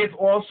He saith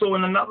also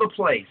in another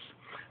place,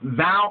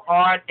 thou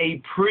art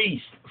a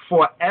priest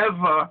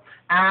forever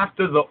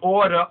after the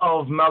order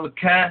of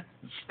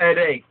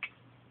Melchizedek.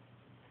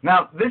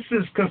 Now, this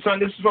is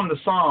from the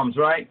Psalms,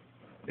 right?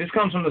 This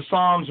comes from the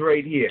Psalms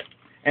right here.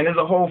 And there's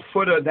a whole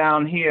footer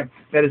down here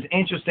that is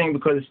interesting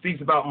because it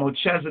speaks about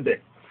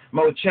Melchizedek.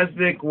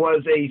 Melchizedek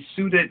was a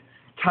suited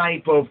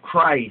type of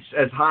Christ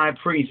as high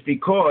priest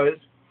because,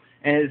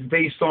 and it's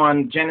based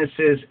on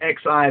Genesis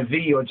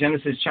XIV, or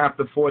Genesis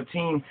chapter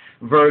 14,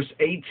 verse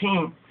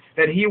 18,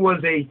 that he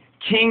was a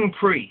king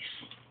priest.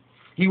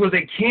 He was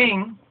a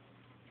king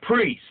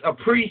priest, a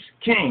priest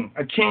king,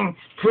 a king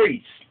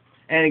priest.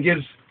 And it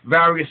gives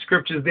various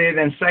scriptures there.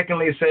 Then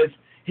secondly, it says,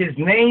 his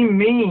name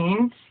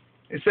means,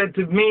 it's said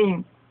to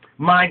mean,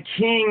 my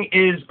king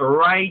is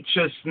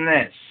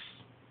righteousness.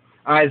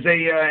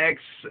 Isaiah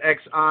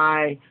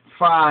XI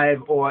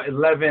 5 or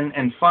 11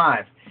 and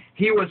 5.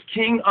 He was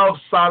king of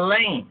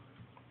Salem.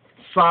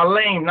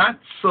 Salem, not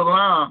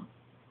Salam,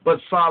 but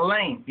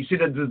Salem. You see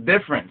the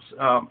difference.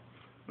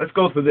 Let's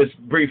go through this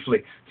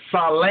briefly.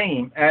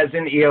 Salem, as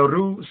in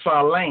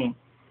Jerusalem,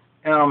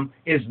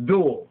 is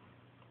dual.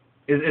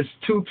 It's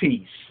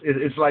two-piece.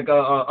 It's like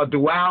a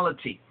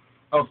duality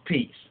of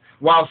peace.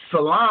 While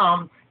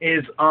Salam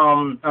is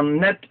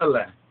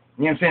netala.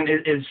 You know what I'm saying?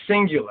 It's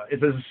singular.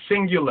 It's a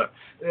singular.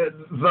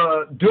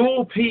 The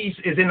dual peace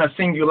is in a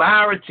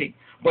singularity,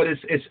 but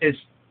it's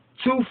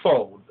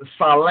twofold.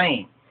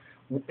 Salem.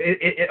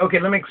 Okay,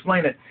 let me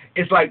explain it.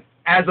 It's like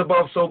as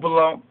above, so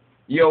below.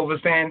 You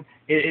understand?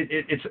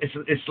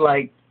 It's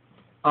like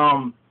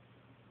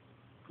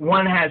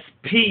one has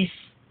peace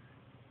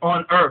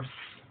on earth.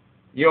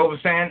 You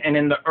understand? And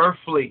in the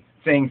earthly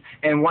things,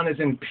 and one is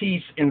in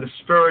peace in the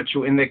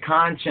spiritual, in their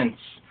conscience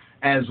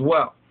as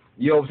well.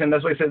 You understand?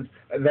 That's why it says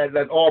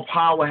that all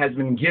power has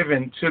been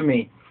given to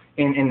me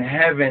in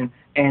heaven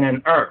and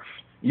in earth.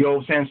 You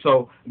understand?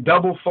 So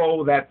double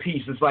fold that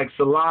peace. It's like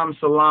salam,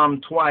 salam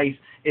twice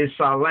is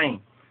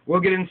salam. We'll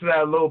get into that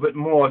a little bit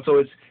more.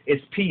 So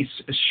it's peace,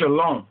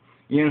 shalom.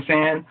 You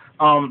understand?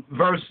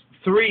 Verse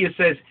 3, it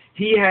says,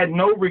 he had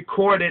no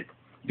recorded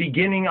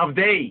beginning of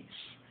days.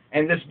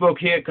 And this book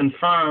here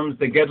confirms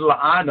the Gedla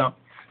Adam,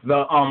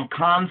 the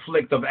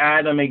conflict of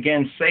Adam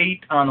against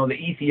Satan, or the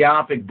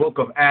Ethiopic book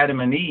of Adam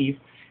and Eve.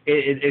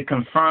 It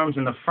confirms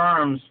and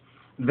affirms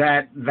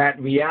that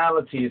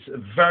reality. Is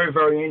very,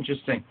 very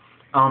interesting.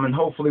 And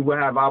hopefully we'll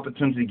have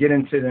opportunity to get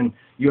into it, and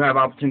you have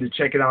opportunity to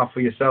check it out for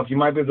yourself. You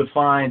might be able to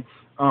find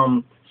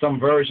some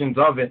versions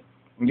of it.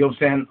 You'll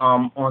understand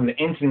on the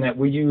internet.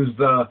 We use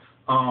the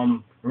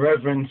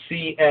Reverend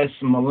C.S.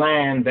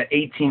 Milan, the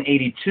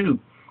 1882,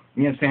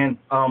 you understand,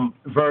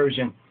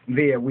 version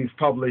there. We've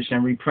published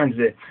and reprinted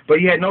it. But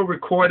he had no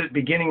recorded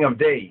beginning of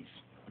days,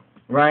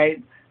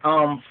 right?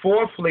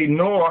 Fourthly,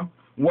 nor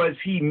was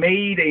he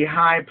made a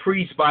high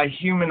priest by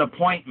human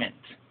appointment.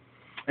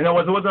 In other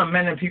words, it wasn't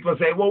many people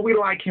say, well, we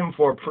like him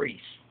for a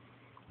priest.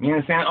 You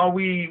understand? Oh,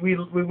 we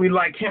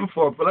like him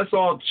for it, but let's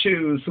all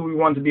choose who we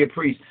want to be a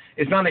priest.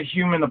 It's not a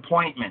human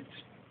appointment.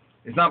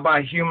 It's not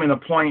by human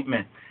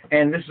appointment.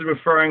 And this is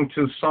referring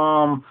to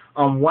Psalm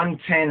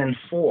 110 and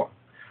 4.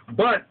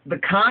 But the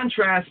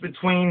contrast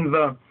between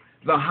the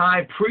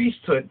high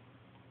priesthood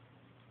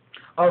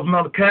of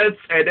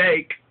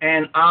Melchizedek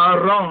and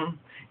Aaron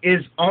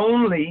is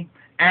only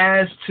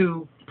as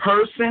to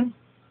person,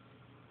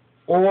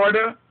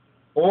 order.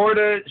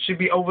 Order should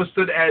be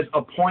understood as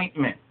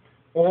appointment.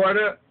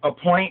 Order,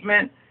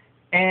 appointment,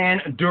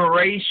 and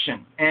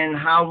duration, and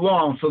how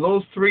long. So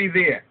those three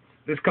there,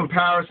 this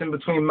comparison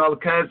between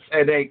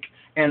Melchizedek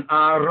and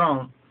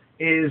Aaron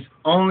is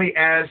only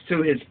as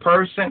to his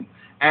person,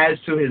 as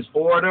to his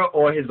order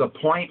or his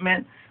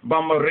appointment.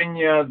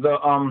 Bamarinya,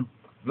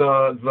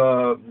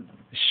 the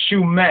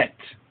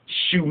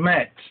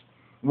Shumet.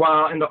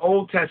 While in the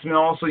Old Testament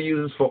also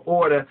uses for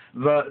order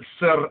the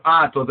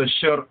Sirat or the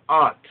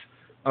Shirat.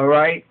 All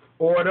right?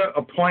 Order,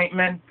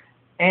 appointment,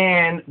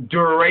 and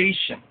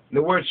duration.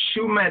 The word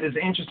Shumet is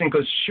interesting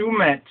because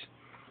Shumet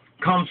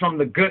comes from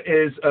the good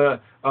is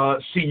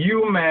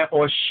Siyume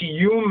or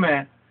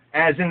Shiyume,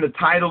 as in the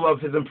title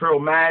of His Imperial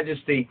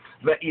Majesty,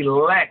 the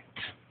elect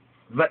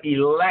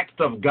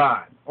of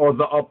God, or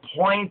the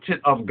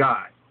appointed of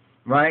God,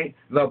 right?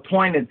 The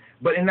appointed.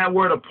 But in that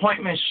word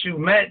appointment,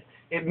 Shumet,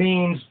 it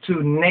means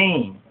to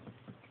name,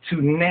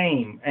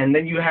 and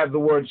then you have the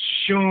word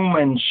Shum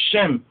and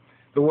Shem.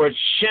 The word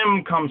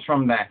Shem comes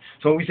from that.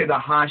 So when we say the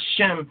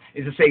Hashem,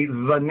 is to say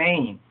the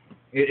name.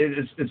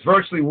 It's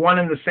virtually one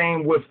and the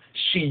same with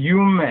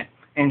Shiyume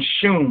and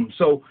Shum.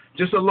 So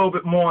just a little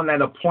bit more on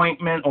that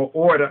appointment or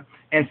order.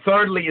 And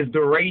thirdly is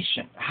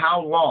duration.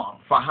 How long?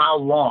 For how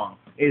long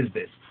is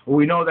this? Well,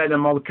 we know that in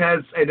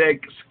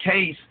Melchizedek's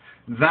case,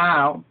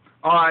 thou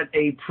art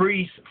a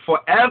priest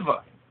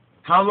forever.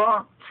 How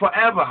long?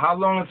 Forever. How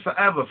long is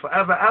forever?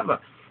 Forever, ever.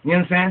 You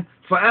understand?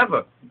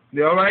 Forever.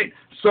 All right?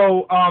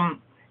 So,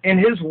 in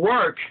his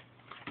work,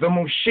 the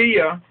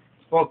Moshiach,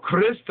 or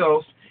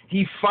Christos,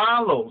 he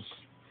follows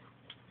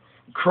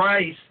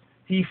Christ,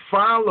 he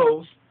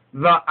follows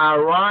the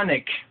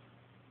Aaronic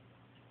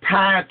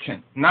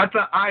pattern, not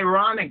the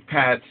ironic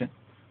pattern,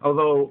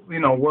 although, you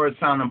know, words,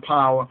 sound, and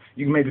power,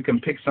 you maybe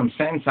can pick some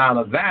sense out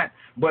of that,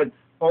 but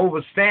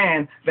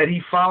understand that he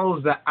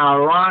follows the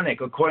Aaronic,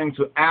 according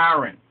to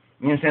Aaron.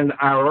 You understand,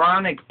 the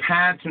Aaronic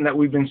pattern that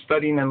we've been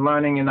studying and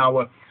learning in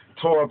our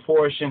Torah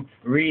portion,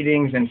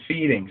 readings and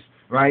feedings,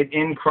 right,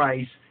 in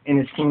Christ, in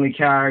his kingly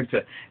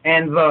character.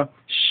 And the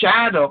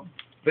shadow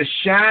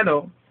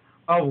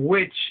of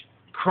which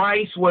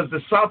Christ was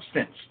the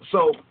substance.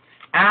 So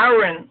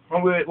Aaron,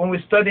 when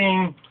we're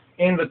studying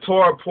in the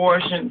Torah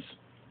portions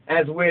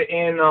as we're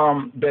in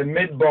the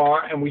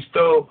midbar, and we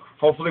still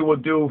hopefully will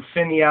do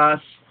Phinehas,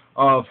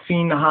 or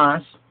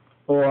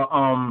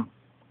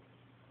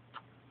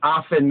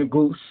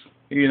Negus,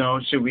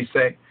 should we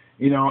say.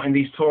 In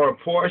these Torah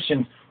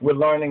portions, we're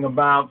learning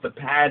about the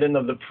pattern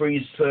of the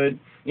priesthood,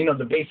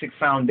 the basic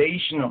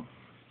foundational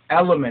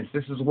elements.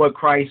 This is what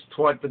Christ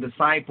taught the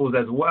disciples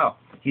as well.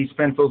 He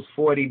spent those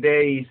 40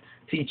 days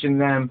teaching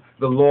them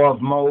the law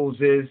of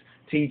Moses,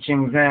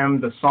 teaching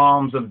them the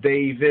Psalms of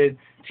David,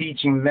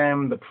 teaching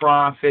them the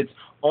prophets,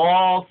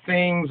 all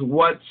things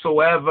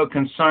whatsoever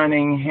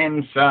concerning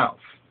himself.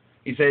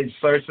 He said,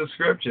 search the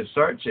scriptures,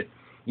 search it.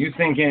 You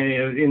think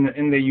in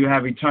there you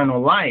have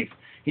eternal life.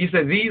 He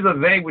said, these are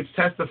they which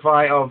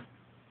testify of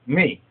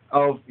me,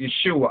 of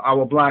Yeshua,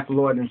 our black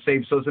Lord and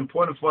Savior. So it's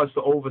important for us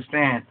to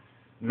understand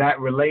that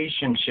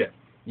relationship,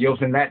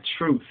 and that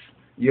truth.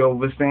 You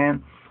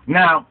understand?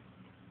 Now,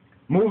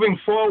 moving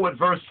forward,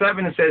 verse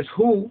 7, it says,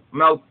 who,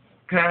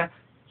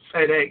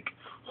 Melchizedek,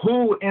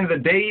 who in the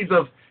days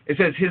of, it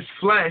says, his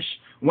flesh,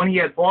 when he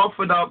had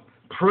offered up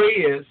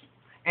prayers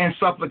and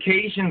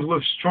supplications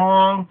with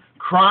strong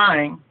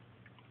crying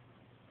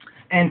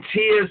and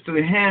tears to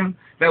him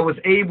that was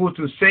able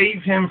to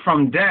save him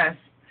from death,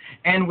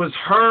 and was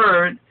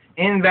heard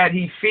in that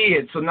he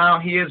feared. So now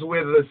here's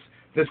where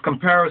this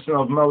comparison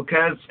of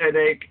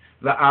Melchizedek,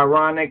 the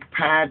Aaronic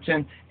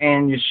pattern,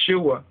 and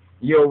Yeshua,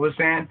 you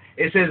understand?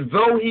 It says,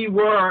 though he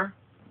were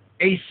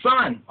a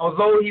son,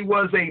 although he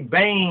was a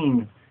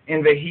bane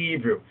in the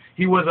Hebrew,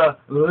 he was a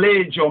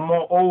lid, or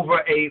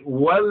moreover a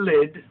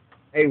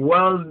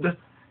weld,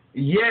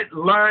 yet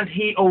learned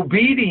he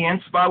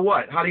obedience by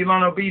what? How do you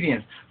learn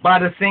obedience? By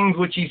the things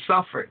which he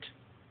suffered.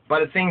 By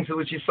the things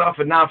which he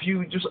suffered. Now, if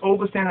you just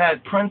understand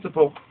that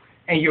principle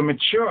and you're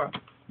mature,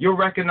 you'll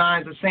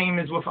recognize the same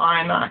as with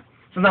I and I.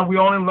 Sometimes we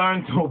only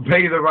learn to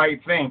obey the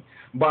right thing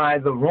by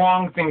the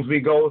wrong things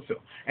we go through.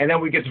 And then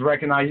we get to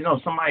recognize,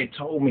 somebody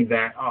told me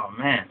that. Oh,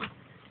 man.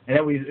 And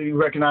then we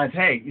recognize,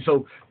 hey,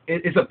 so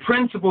it's a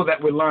principle that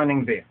we're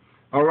learning there.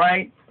 All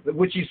right?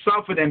 Which he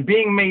suffered, and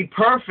being made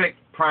perfect,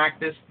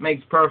 practice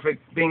makes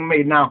perfect, being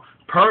made now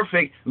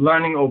perfect,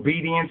 learning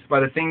obedience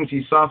by the things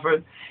he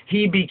suffered.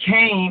 He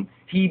became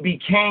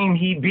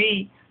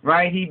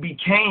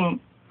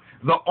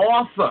the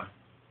author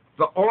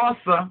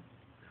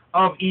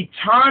of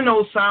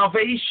eternal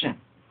salvation,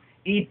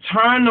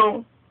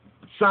 eternal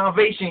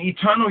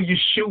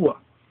Yeshua,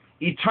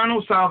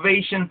 eternal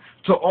salvation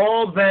to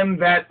all them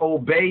that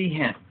obey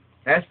him.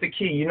 That's the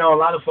key. A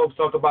lot of folks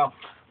talk about,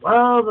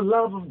 well, the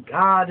love of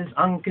God is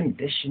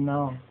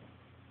unconditional.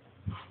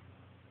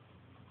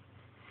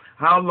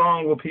 How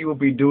long will people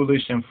be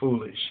dulish and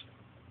foolish?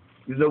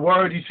 The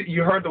word,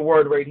 you heard the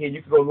word right here.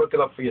 You can go look it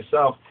up for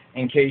yourself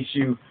in case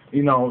you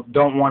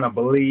don't want to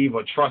believe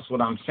or trust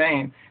what I'm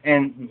saying.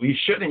 And you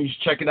shouldn't. You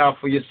should check it out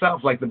for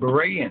yourself, like the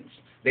Bereans.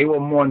 They were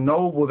more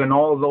noble than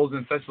all of those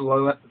in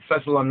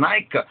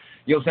Thessalonica.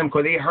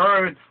 Because they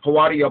heard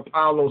Hawari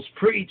Apollos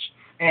preach.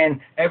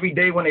 And every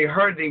day when they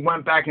heard, they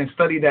went back and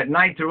studied at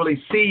night to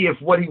really see if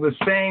what he was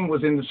saying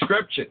was in the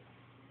scripture.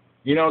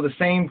 The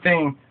same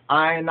thing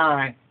I and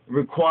I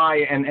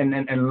require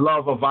and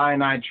love of I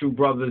and I true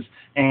brothers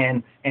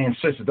and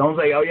sisters. Don't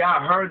say, oh, yeah,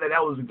 I heard that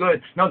was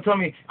good. No, tell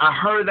me, I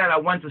heard that, I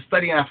went to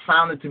study, and I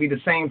found it to be the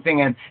same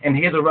thing, and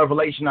here's a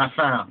revelation I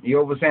found.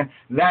 You understand?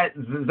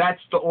 That's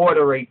the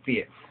order right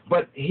there.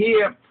 But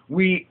here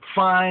we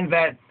find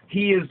that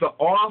he is the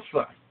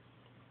author.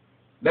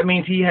 That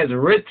means he has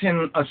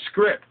written a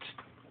script.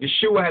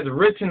 Yeshua has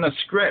written a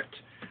script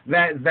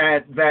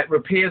that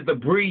repairs the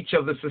breach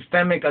of the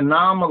systemic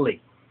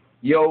anomaly.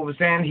 You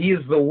understand? He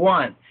is the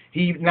one.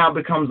 He now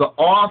becomes the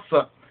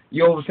author.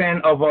 You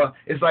understand?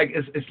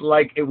 It's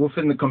like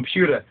within the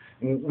computer.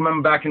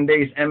 Remember back in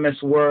days, MS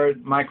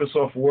Word,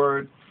 Microsoft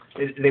Word,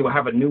 they would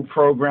have a new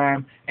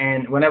program,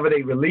 and whenever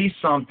they release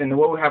something, they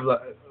would have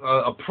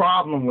a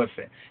problem with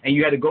it, and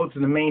you had to go to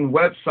the main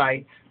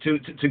website to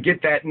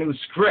get that new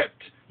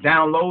script.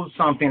 Download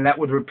something that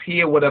would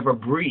repair whatever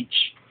breach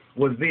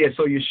was there.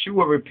 So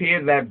Yeshua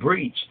repaired that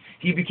breach.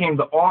 He became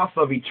the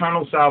author of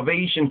eternal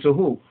salvation to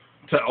who?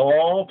 To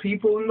all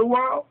people in the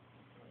world?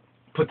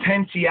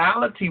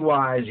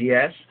 Potentiality-wise,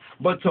 yes,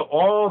 but to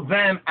all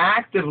them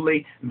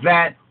actively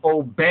that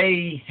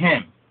obey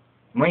him.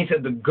 When he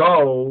said to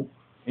go,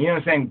 you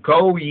understand,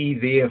 go ye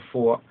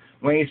therefore.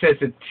 When he says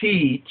to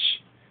teach,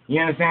 you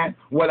understand,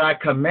 what I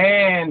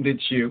commanded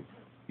you.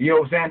 You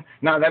understand?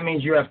 Now that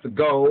means you have to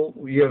go,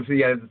 you have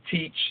to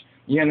teach,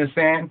 you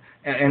understand?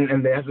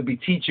 And there has to be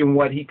teaching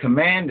what he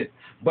commanded.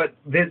 But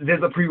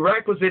there's a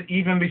prerequisite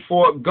even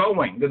before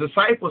going. The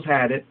disciples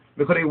had it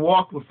because they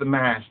walked with the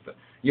master.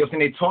 You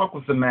understand? They talked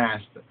with the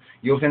master.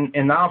 You understand?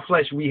 In our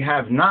flesh we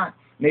have not,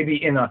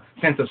 maybe in a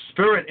sense of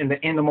spirit in the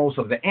innermost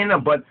of the inner,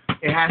 but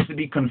it has to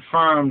be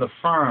confirmed,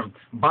 affirmed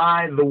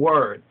by the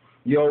word.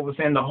 You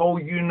understand? The whole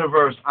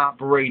universe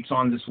operates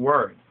on this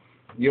word.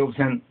 You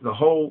understand? The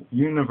whole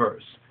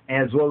universe,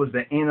 as well as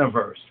the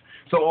innerverse.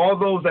 So all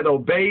those that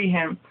obey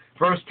him,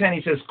 verse 10,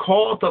 he says,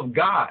 called of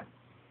God.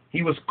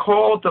 He was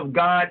called of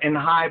God and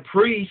high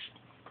priest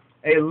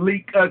a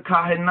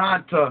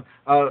kahinata,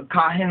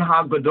 Kahin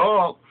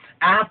Ha-Gadol,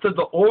 after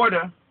the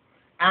order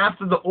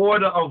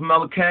of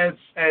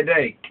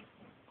Melchizedek.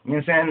 You know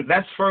what I'm saying?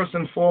 That's first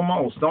and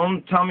foremost.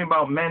 Don't tell me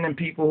about men and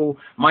people who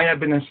might have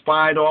been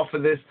inspired off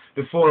of this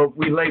before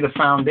we lay the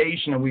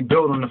foundation and we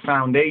build on the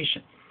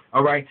foundation.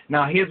 All right?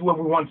 Now, here's where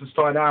we want to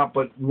start out,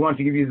 but we want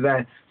to give you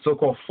that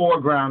so-called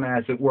foreground,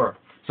 as it were.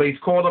 So he's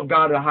called of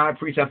God a high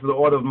priest after the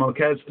order of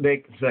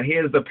Melchizedek. So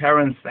here's the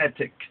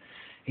parenthetic.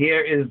 Here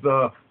is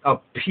the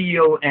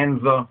appeal and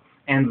the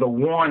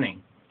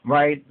warning,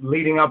 right,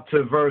 leading up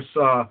to verse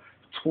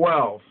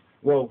 12.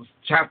 Well,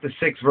 chapter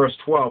 6, verse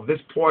 12.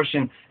 This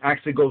portion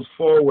actually goes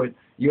forward,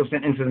 you'll see,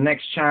 into the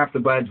next chapter,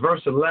 but it's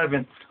verse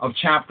 11 of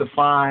chapter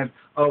 5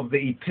 of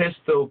the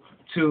epistle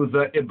to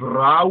the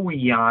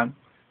Ibrawiyan,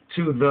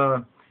 to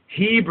the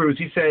Hebrews.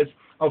 He says,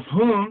 of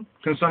whom,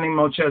 concerning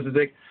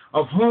Melchizedek,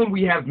 of whom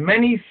we have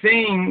many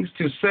things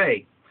to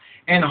say,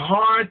 and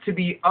hard to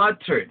be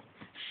uttered,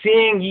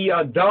 seeing ye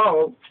are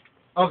dull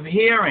of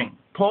hearing.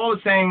 Paul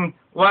is saying,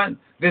 what?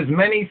 There's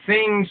many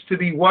things to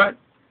be what?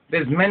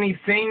 There's many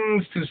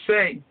things to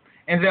say,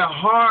 and they're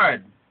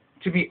hard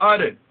to be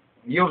uttered.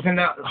 You know what I'm saying?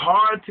 They're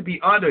hard to be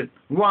uttered.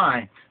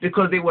 Why?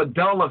 Because they were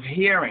dull of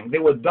hearing. They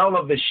were dull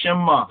of the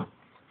Shema.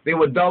 They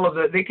were dull of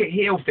they could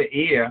hear with the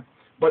ear,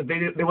 but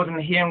they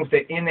wasn't hearing with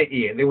the inner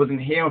ear. They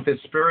wasn't hearing with the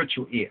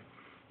spiritual ear.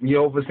 You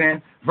know what I'm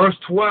saying? Verse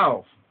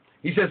 12,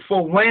 he says,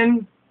 for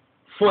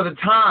the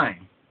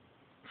time,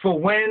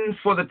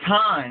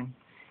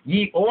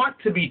 ye ought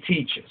to be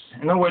teachers.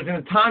 In other words, in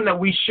the time that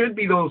we should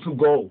be those who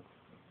go,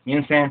 you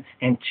know what I'm saying,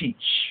 and teach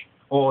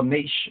all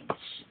nations,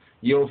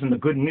 you know, from the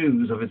good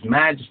news of his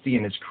majesty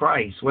and his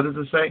Christ. What does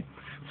it say?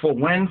 For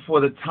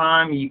the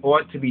time ye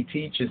ought to be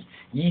teachers,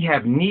 ye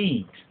have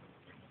need.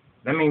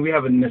 That means we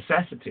have a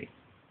necessity.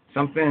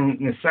 Something's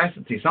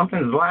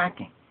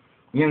lacking.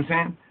 You know what I'm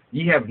saying?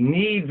 Ye have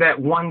need that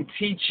one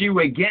teach you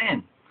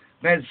again.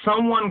 That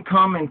someone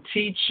come and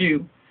teach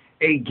you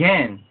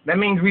again. That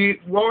means we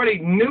already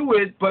knew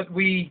it, but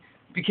we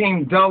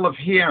became dull of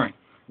hearing.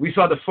 We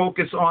started to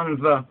focus on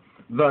the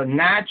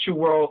natural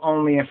world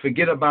only and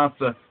forget about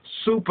the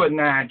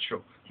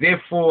supernatural.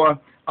 Therefore,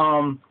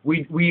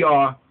 we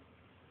are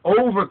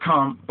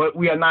overcome, but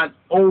we are not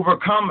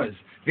overcomers.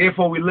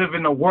 Therefore, we live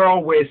in a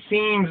world where it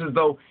seems as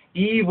though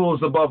evil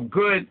is above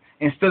good,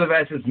 instead of,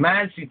 as his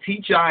majesty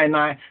teach I and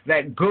I,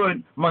 that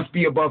good must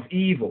be above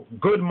evil.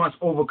 Good must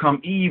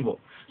overcome evil.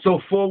 So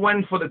for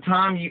the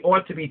time ye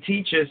ought to be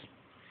teachers,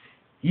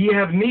 ye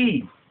have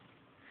need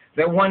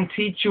that one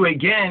teach you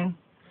again,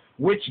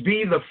 which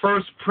be the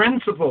first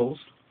principles.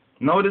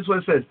 Notice what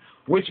it says,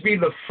 which be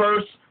the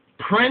first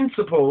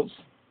principles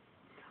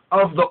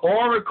of the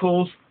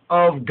oracles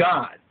of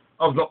God,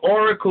 of the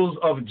oracles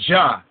of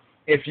JAH,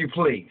 if you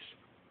please.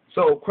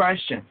 So,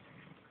 question,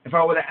 if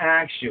I were to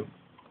ask you,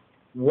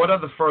 what are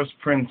the first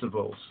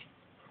principles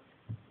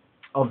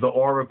of the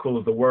oracle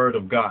of the Word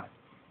of God?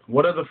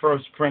 What are the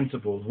first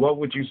principles? What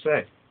would you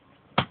say?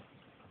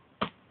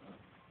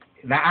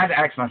 Now, I had to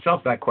ask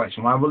myself that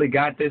question. When I really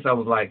got this, I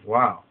was like,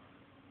 wow,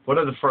 what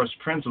are the first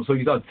principles? So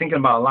you start thinking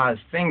about a lot of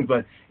things,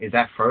 but is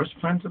that first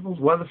principles?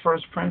 What are the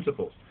first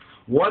principles?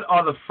 What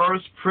are the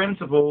first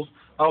principles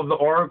of the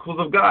oracles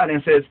of God?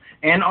 And it says,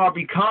 and are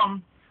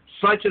become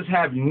such as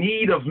have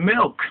need of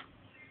milk,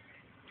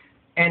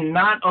 and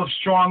not of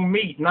strong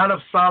meat, not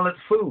of solid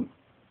food.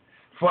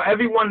 For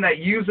everyone that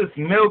useth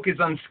milk is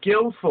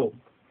unskillful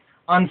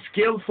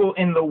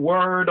in the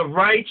word of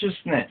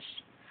righteousness,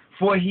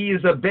 for he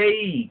is a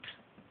babe.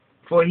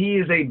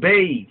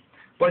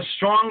 But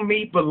strong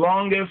meat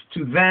belongeth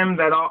to them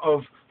that are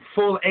of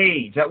full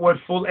age. That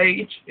word full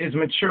age is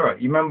mature.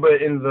 You remember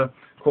in the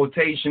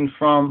quotation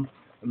from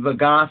the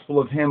Gospel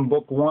of Him,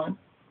 Book 1,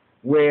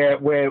 where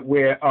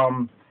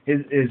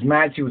his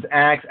majesty was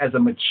asked as a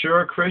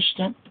mature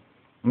Christian.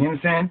 You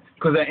understand?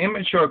 Because an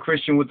immature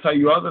Christian would tell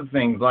you other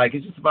things, like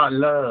it's just about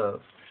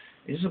love.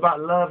 It's just about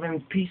love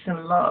and peace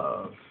and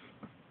love.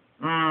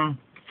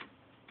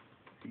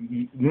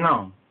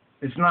 No,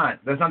 it's not.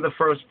 That's not the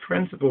first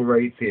principle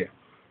right there.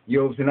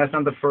 And that's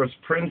not the first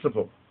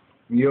principle.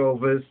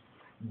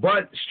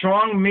 But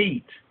strong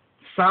meat,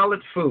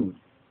 solid food,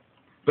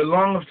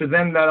 belongeth to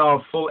them that are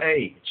full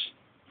age,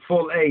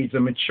 or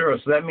mature.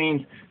 So that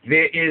means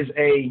there is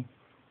a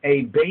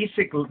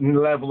basic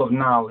level of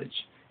knowledge.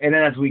 And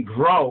then as we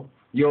grow,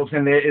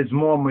 there is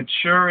more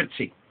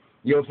maturity,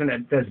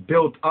 that's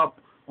built up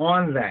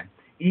on that.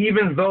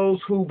 Even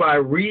those who by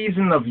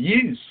reason of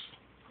use,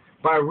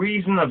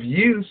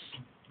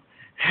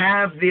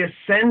 have their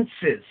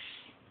senses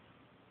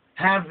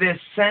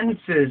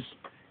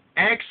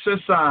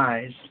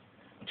exercised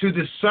to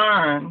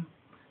discern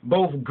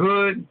both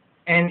good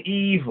and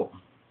evil.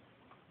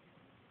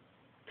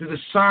 To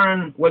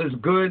discern what is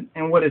good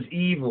and what is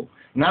evil.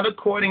 Not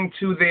according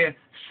to their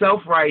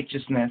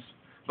self-righteousness,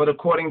 but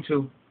according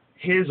to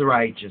his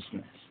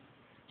righteousness.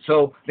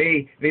 So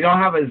they don't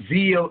have a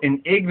zeal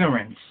in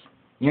ignorance,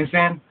 you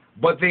understand?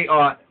 But they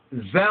are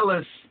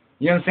zealous,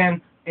 you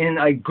understand, in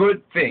a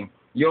good thing,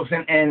 you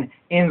understand, and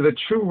in the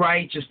true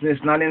righteousness,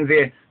 not in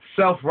their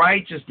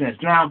self-righteousness.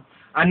 Now,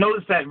 I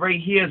noticed that right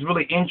here is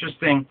really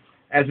interesting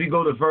as we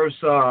go to verse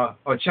or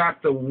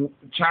chapter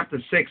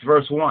 6,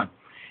 verse 1.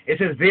 It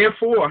says,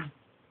 therefore,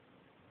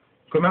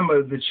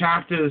 remember the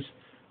chapters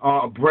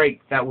are a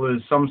break that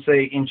was, some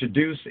say,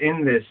 introduced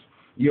in this,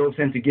 you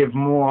know, to give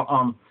more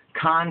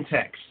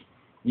context.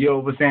 You know,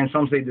 we're saying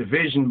some say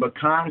division, but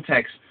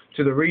context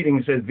to the reading.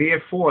 It says,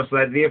 therefore, so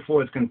that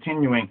therefore is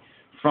continuing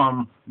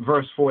from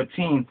verse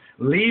 14,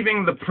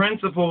 leaving the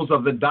principles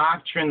of the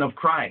doctrine of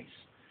Christ,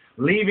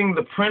 leaving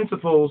the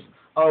principles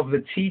of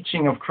the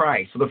teaching of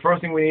Christ. So the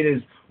first thing we need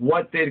is,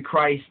 what did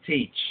Christ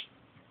teach?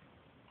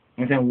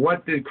 And then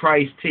what did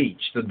Christ teach?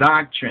 The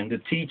doctrine, the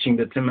teaching,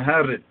 the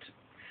timharit.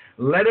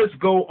 Let us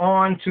go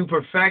on to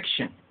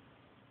perfection.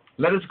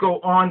 Let us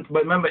go on,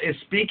 but remember, it's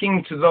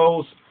speaking to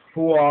those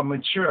who are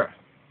mature.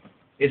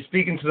 It's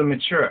speaking to the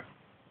mature.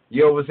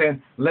 You know what I'm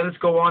saying? Let us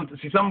go on.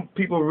 See, some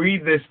people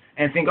read this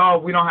and think, oh,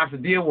 we don't have to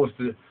deal with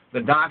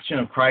the doctrine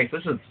of Christ.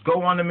 Let's just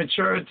go on to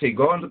maturity,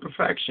 go on to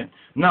perfection.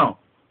 No,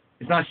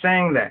 it's not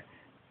saying that.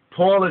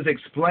 Paul is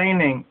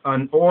explaining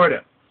an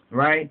order,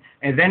 right?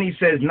 And then he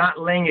says, not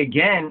laying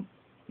again.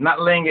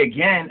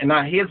 And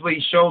now here's where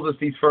he shows us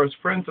these first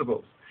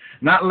principles.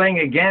 Not laying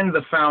again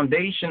the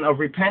foundation of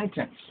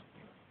repentance.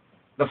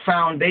 The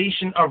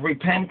foundation of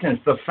repentance,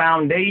 the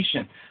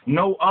foundation.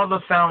 No other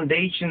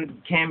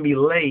foundation can be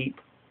laid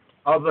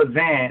other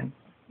than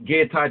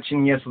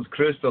Getachin Jesus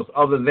Christos,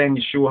 other than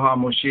Yeshua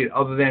Ha-Moshiyach,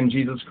 other than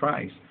Jesus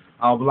Christ,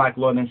 our black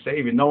Lord and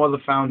Savior. No other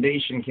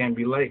foundation can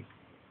be laid.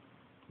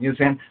 You know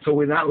what I'm saying? So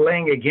we're not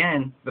laying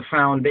again the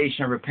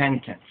foundation of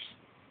repentance.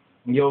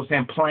 You know what I'm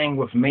saying? Playing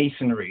with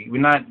masonry.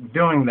 We're not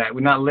doing that.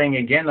 We're not laying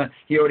again.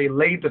 He already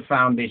laid the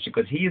foundation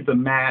because he's the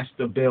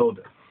master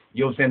builder.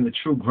 You know what I'm saying? The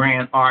true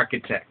grand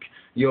architect.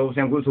 You know what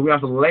I'm saying? So we have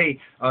to lay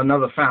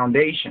another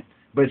foundation.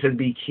 But it says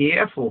be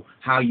careful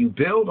how you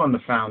build on the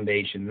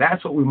foundation.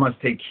 That's what we must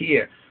take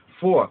care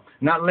for.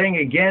 Not laying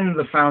again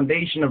the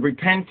foundation of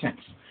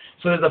repentance.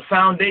 So there's a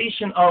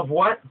foundation of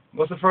what?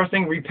 What's the first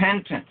thing?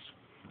 Repentance.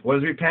 What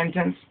is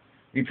repentance?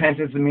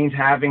 Repentance means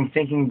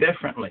thinking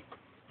differently.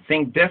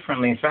 Think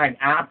differently. In fact,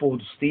 Apple,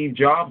 Steve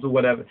Jobs or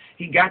whatever,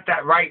 he got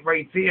that right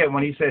there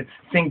when he said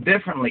think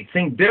differently.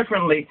 Think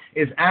differently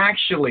is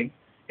actually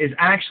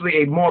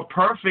a more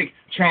perfect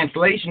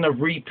translation of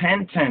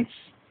repentance,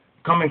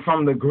 coming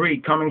from the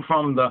Greek, coming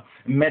from the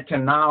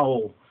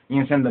metanao, you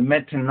understand, the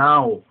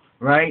metanao,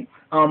 right?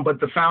 But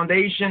the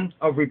foundation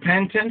of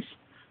repentance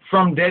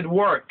from dead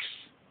works,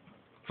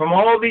 from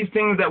all these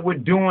things that we're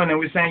doing, and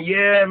we're saying,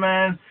 yeah,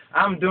 man,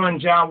 I'm doing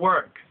JAH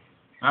work.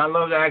 I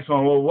love to ask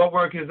them, well, what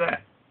work is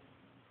that?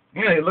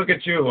 You know, they look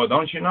at you, well,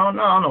 don't you know?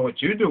 No, I don't know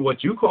what you do,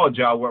 what you call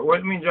JAH work. What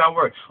do you mean JAH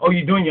work? Oh,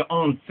 you're doing your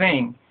own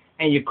thing,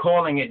 and you're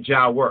calling it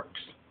JAH works.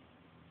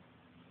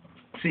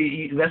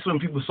 See, that's when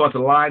people start to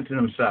lie to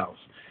themselves.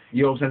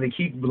 You know what I'm saying? They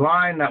keep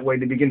lying that way.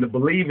 They begin to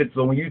believe it.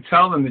 So when you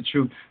tell them the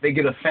truth, they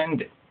get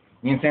offended.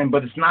 You know what I'm saying?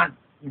 But it's not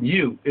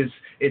you.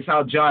 It's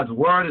how God's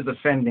word is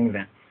offending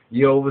them.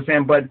 You know what I'm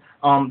saying? But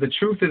the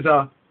truth is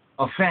a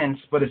offense,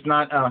 but it's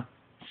not a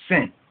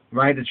sin,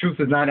 right? The truth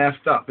is not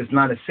effed up. It's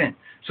not a sin.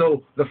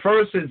 So the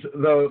first is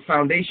the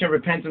foundation of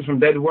repentance from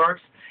dead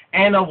works.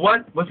 And of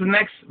what? What's the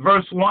next?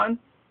 Verse 1?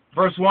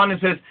 Verse 1, it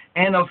says,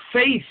 and of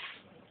faith.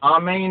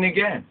 Amen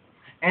again.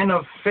 And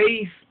of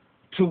faith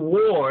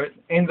toward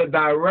in the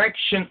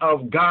direction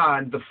of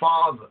God the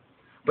Father.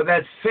 But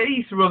that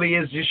faith really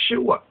is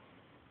Yeshua.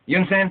 You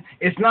understand?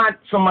 It's not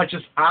so much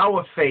as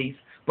our faith,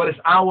 but it's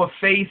our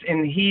faith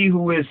in He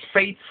who is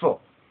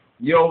faithful.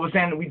 You know what I'm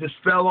saying? We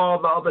dispel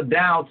all the other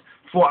doubts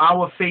for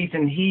our faith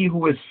in He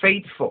who is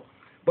faithful.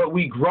 But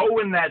we grow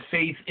in that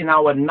faith in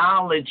our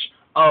knowledge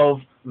of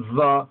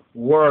the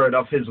Word,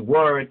 of His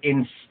Word,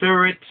 in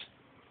spirit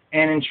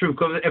and in truth.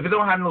 Because if it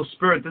don't have no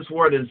spirit, this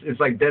Word is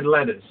like dead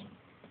letters.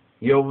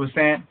 You know what I'm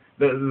saying?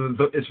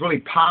 It's really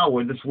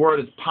powered. This Word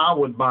is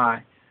powered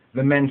by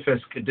the Menfes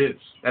Keddus.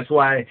 That's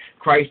why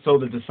Christ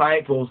told the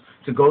disciples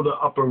to go to the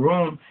upper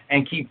room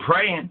and keep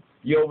praying,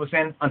 you know what I'm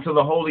saying, until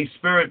the Holy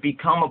Spirit be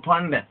come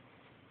upon them.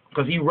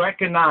 Because He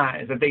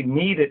recognized that they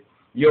needed,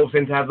 you know what I'm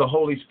saying, to have the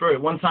Holy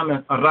Spirit. One time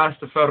in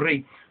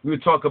Rastafari, we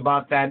would talk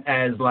about that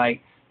as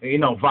like, you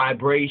know,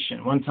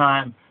 vibration. One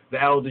time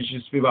the elders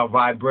used to speak about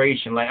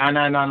vibration. Like, I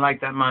don't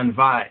like that man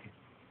vibe.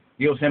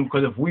 You know what I'm saying?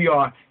 Because if we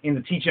are in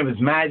the teaching of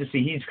His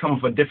Majesty, He's coming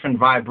for a different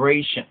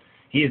vibration.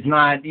 He is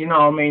not, you know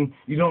what I mean,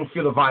 you don't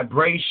feel the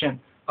vibration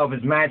of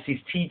His Majesty's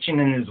teaching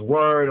in His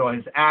word or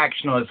His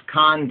action or His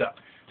conduct.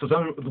 So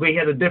He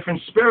has a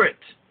different spirit.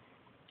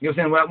 You know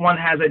what I'm saying? One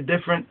has a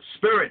different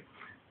spirit.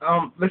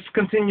 Let's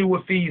continue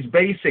with these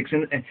basics.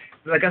 And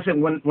like I said,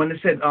 when it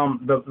said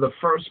the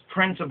first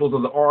principles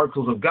of the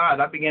oracles of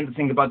God, I began to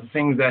think about the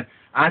things that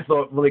I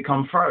thought really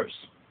come first.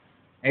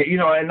 And, you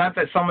know, and not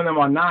that some of them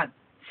are not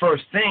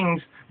first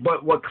things,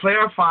 but what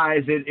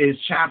clarifies it is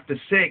chapter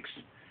 6,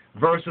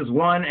 verses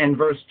 1 and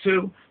verse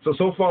 2.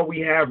 So far we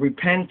have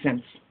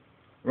repentance,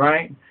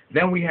 right?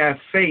 Then we have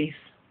faith,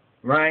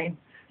 right?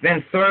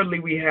 Then thirdly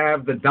we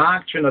have the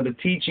doctrine or the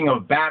teaching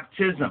of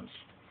baptisms.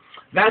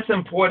 That's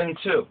important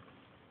too.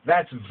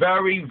 That's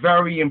very,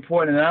 very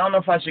important. And I don't know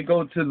if I should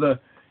go to the,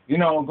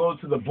 go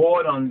to the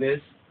board on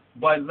this,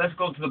 but let's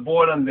go to the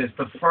board on this.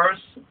 The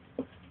first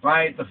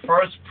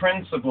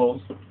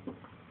principles,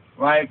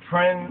 right,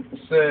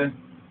 principles,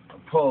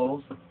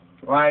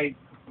 right,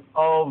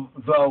 of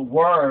the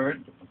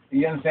word,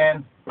 you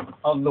understand,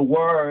 of the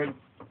word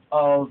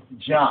of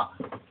JAH,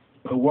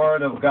 the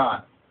word of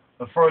God.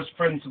 The first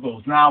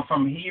principles. Now,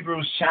 from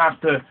Hebrews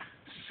chapter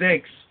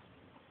 6,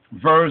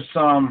 verse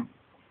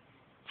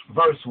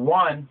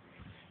 1,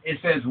 it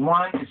says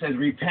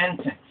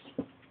repentance,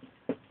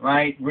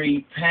 right?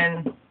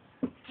 Repentance,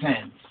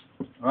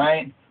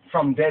 right?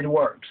 From dead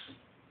works,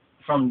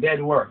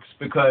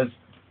 because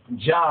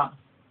JAH,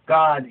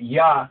 God,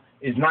 Yah,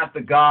 is not the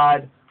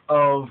God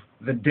of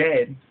the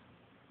dead,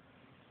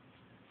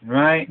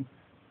 right?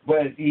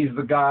 But he's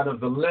the God of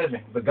the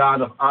living, the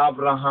God of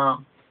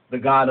Abraham, the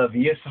God of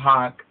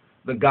Yitzhak,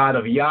 the God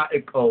of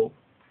Yaakov,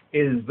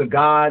 is the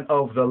God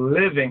of the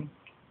living,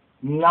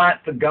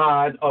 not the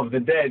God of the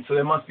dead. So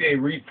there must be a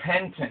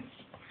repentance.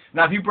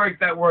 Now, if you break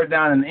that word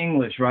down in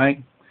English,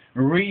 right?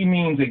 Re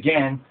means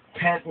again,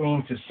 pent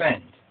means to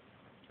send.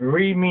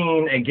 Re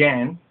mean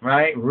again,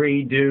 right?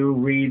 Redo,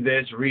 read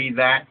this, read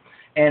that.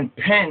 And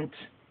pent,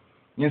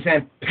 you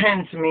understand?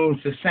 Pent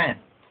means to send.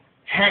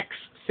 Hex,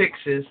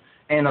 sixes,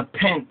 and a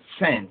pent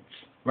sends,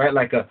 right?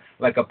 Like a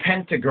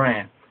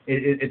pentagram.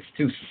 It's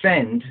to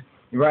send,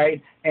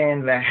 right?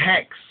 And the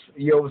hex,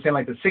 you understand,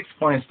 like the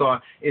 6-point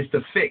star, is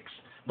to fix.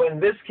 But in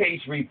this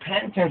case,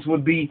 repentance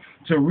would be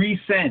to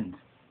resend.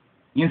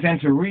 You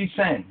understand? To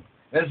resend.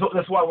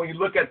 That's why when you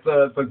look at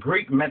the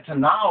Greek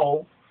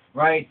metanao,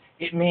 right,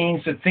 it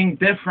means to think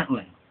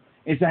differently.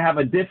 It's to have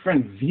a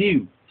different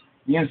view.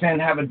 You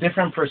understand? Have a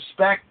different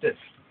perspective.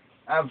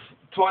 I've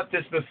taught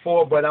this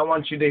before, but I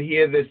want you to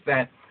hear this,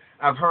 that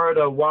I've heard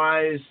a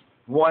wise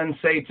one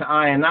say to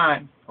I,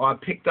 or I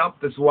picked up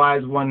this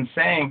wise one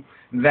saying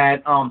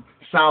that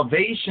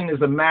salvation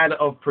is a matter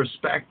of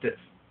perspective.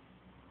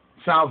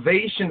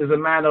 Salvation is a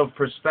matter of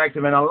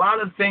perspective, and a lot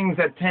of things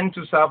that tend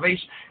to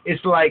salvation,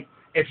 it's like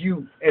if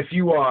you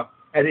are,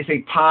 as they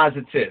say,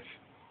 positive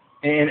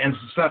in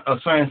a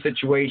certain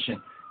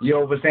situation, you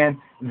understand,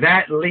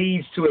 that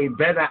leads to a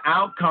better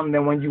outcome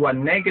than when you are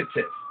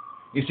negative.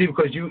 You see,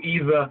 because you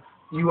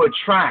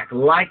attract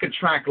like.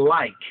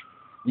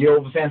 You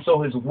understand?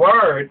 So his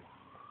word,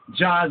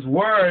 Jah's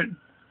word,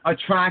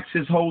 attracts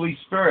his Holy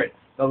Spirit.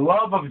 The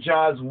love of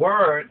Jah's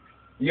word,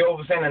 you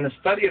understand, and the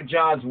study of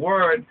Jah's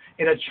word,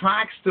 it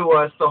attracts to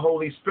us the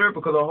Holy Spirit,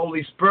 because the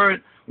Holy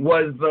Spirit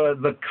was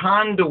the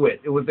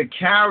conduit. It was the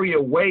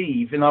carrier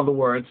wave, in other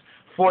words,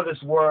 for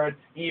this word,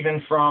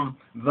 even from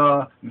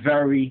the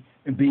very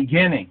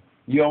beginning.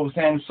 You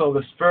understand? So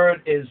the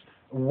Spirit is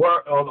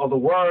word, or the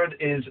word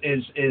is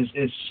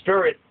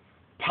Spirit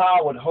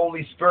powered,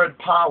 Holy Spirit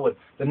powered.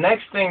 The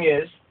next thing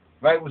is,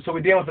 right, so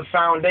we're dealing with the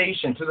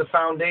foundation. To the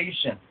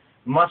foundation.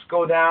 Must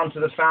go down to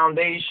the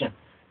foundation.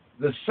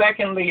 The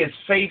secondly is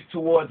faith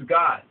towards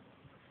God.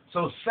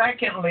 So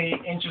secondly,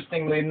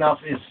 interestingly enough,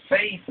 is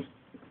faith,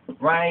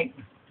 right,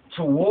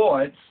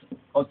 toward,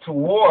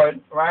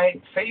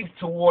 right, faith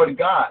toward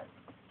God.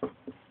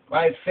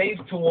 Right, faith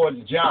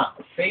towards Jah,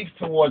 faith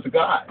towards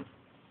God.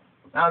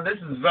 Now, this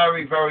is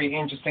very, very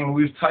interesting.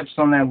 We've touched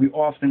on that. We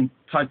often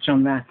touch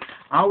on that.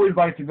 I always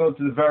like to go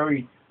to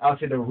the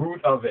the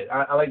root of it.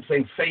 I like to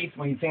say faith.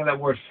 When you think of that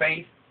word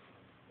faith,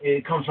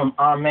 it comes from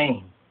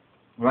Amen,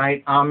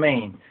 right?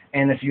 Amen.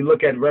 And if you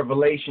look at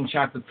Revelation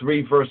chapter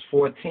 3, verse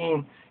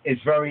 14,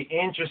 it's very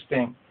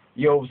interesting.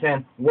 You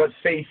understand what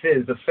faith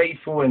is, the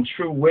faithful and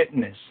true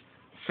witness.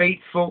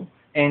 Faithful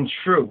and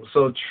true.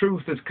 So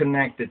truth is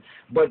connected.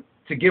 But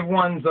to give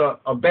one's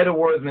a better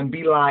word than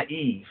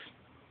Eve,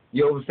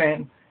 you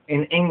understand?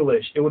 In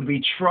English, it would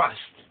be trust,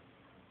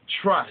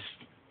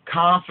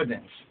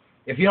 confidence.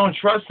 If you don't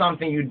trust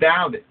something, you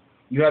doubt it.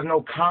 You have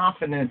no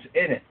confidence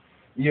in it.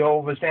 You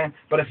understand?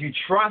 But if you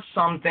trust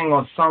something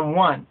or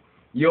someone,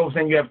 you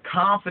understand, you have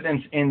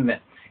confidence in them.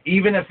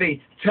 Even if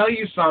they tell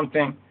you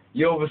something,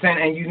 you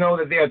understand, and you know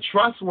that they are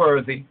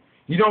trustworthy,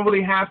 you don't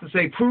really have to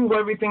say, prove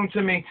everything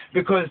to me,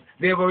 because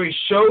they've already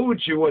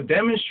showed you or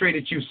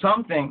demonstrated you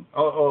something,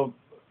 or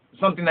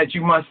something that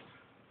you must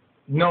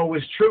know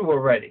is true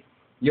already.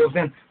 You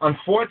understand?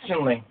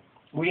 Unfortunately,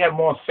 we have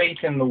more faith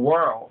in the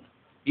world,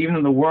 even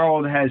though the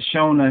world has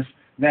shown us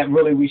that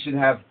really we should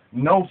have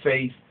no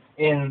faith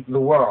in the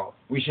world.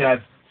 We should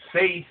have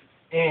faith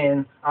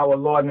in our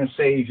Lord and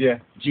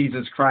Savior,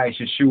 Jesus Christ,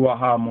 Yeshua,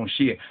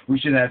 Ha-Moshiyach. We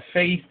should have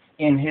faith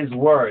in his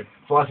word.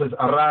 For us as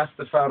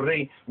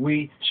Rastafari,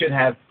 we should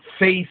have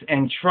faith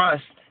and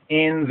trust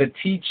in the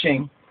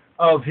teaching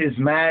of his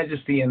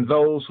majesty and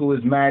those who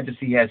his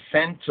majesty has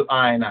sent to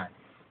I.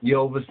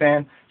 You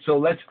understand? So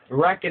let's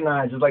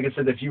recognize it. Like I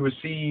said, if you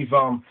receive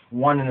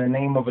one in the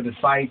name of a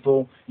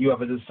disciple, you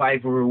have a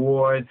disciple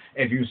reward.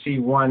 If you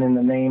receive one in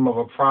the name of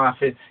a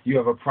prophet, you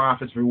have a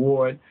prophet's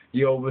reward.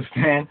 You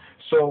understand?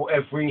 So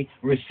if we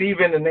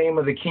receive in the name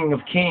of the King of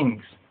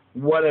Kings,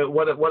 what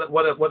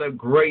a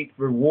great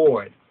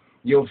reward.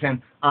 You'll say,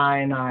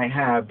 I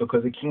have,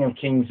 because the King of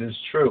Kings is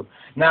true.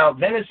 Now,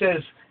 then it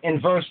says in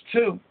verse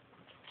 2,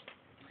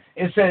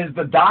 it says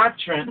the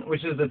doctrine,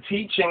 which is the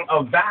teaching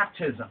of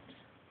baptisms.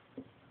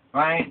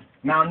 Right?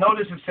 Now,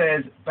 notice it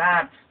says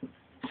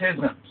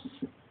baptisms.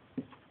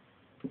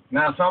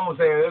 Now, some will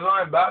say, there's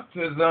only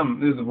baptism,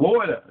 there's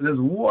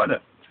water.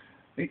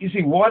 You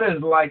see, water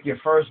is like your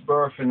first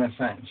birth in a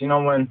sense. You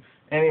know, when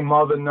any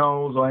mother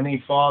knows or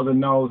any father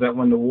knows that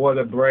when the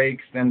water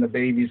breaks, then the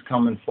baby's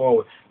coming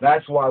forward.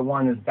 That's why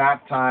one is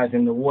baptized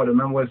in the water.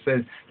 Remember what it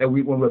says, that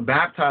when we're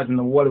baptized in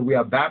the water, we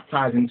are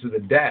baptized into the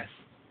death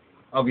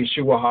of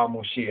Yeshua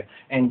Ha-Moshiyach.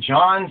 And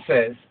John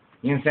says,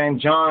 you understand,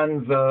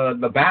 John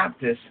the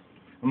Baptist,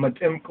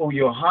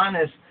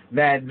 Johannes,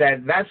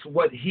 that's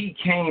what he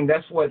came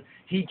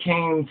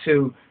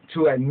to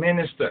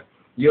administer.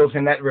 You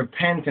understand, that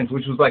repentance,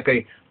 which was like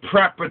a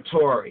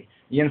preparatory.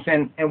 You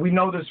understand? And we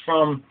know this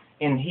from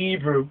in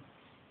Hebrew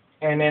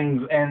and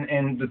in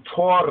the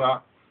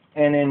Torah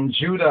and in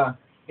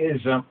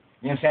Judaism.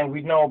 You understand?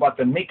 We know about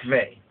the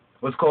mikveh,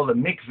 what's called the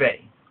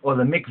mikveh or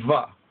the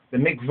mikvah. The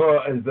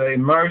mikvah is the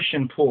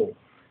immersion pool.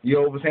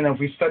 You understand? If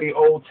we study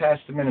Old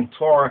Testament and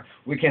Torah,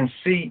 we can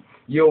see,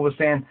 you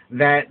understand,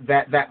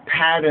 that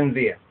pattern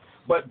there.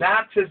 But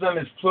baptism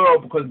is plural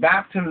because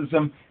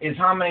baptism is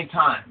how many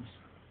times?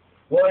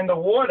 Well, in the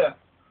water,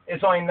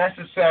 it's only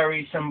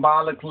necessary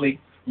symbolically,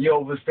 you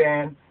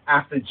understand,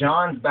 after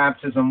John's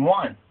baptism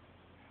 1.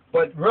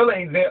 But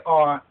really, there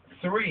are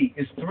 3.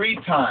 It's 3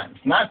 times.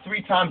 Not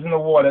 3 times in the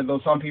water,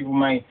 though some people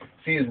might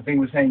see it as a thing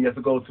we're saying you have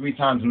to go 3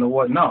 times in the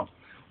water. No.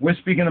 We're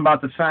speaking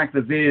about the fact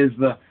that there's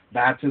the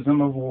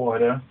baptism of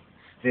water,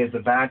 there's the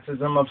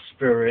baptism of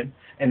spirit,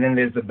 and then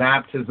there's the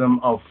baptism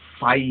of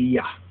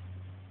fire.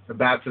 The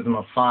baptism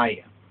of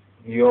fire.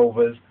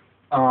 Jehovah's.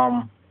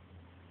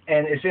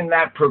 And it's in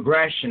that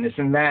progression. It's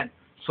in that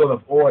sort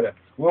of order.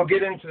 We'll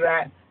get into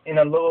that in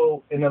a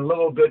little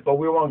bit, but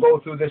we want to go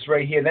through this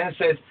right here. Then it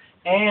says,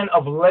 and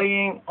of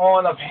laying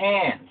on of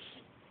hands.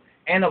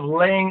 And of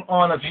laying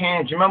on of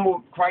hands. You remember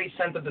Christ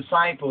sent the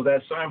disciples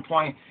at a certain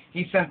point,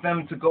 he sent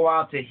them to go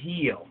out to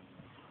heal,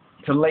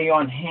 to lay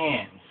on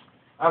hands.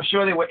 I'm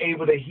sure they were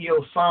able to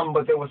heal some,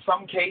 but there were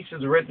some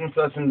cases written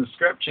to us in the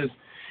scriptures,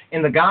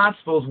 in the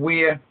Gospels,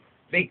 where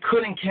they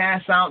couldn't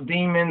cast out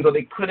demons, or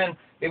they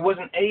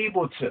wasn't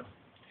able to.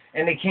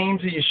 And they came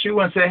to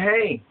Yeshua and said,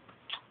 hey,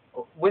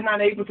 we're not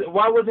able to,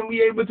 why wasn't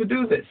we able to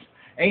do this?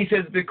 And he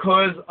says,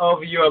 because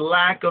of your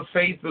lack of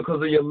faith,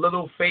 because of your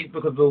little faith,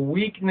 because of the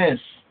weakness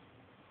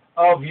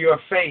of your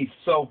faith.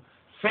 So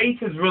faith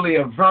is really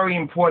a very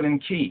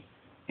important key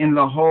in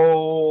the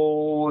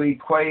whole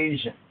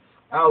equation.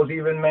 I was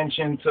even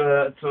mentioned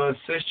to a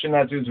sister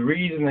that was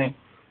reasoning,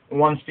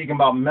 one speaking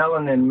about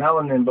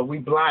melanin, but we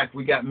black,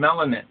 we got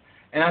melanin.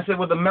 And I said,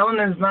 well, the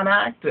melanin is not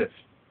active.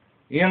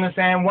 You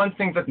understand? One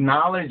thing, the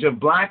knowledge of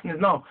blackness.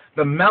 No,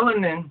 the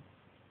melanin,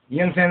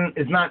 you understand,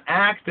 is not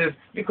active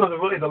because of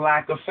really the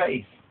lack of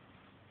faith.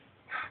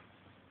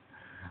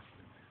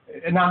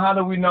 And now, how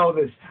do we know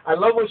this? I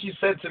love what she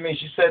said to me.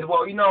 She said,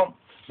 well, you know,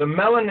 the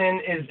melanin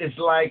is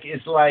like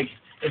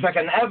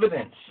an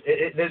evidence.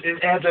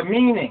 It has a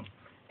meaning.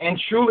 And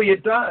truly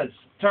it does.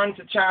 Turn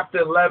to chapter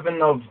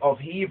 11 of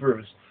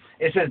Hebrews.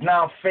 It says,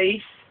 now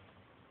faith,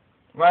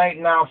 right?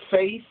 Now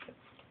faith,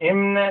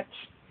 imnet,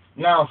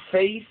 now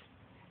faith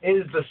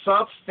is the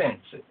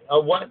substance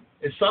of what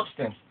is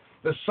substance?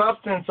 The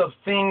substance of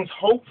things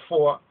hoped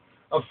for,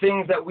 of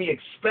things that we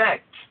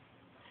expect.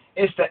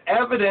 It's the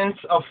evidence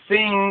of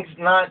things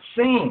not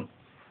seen.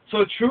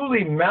 So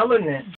truly melanin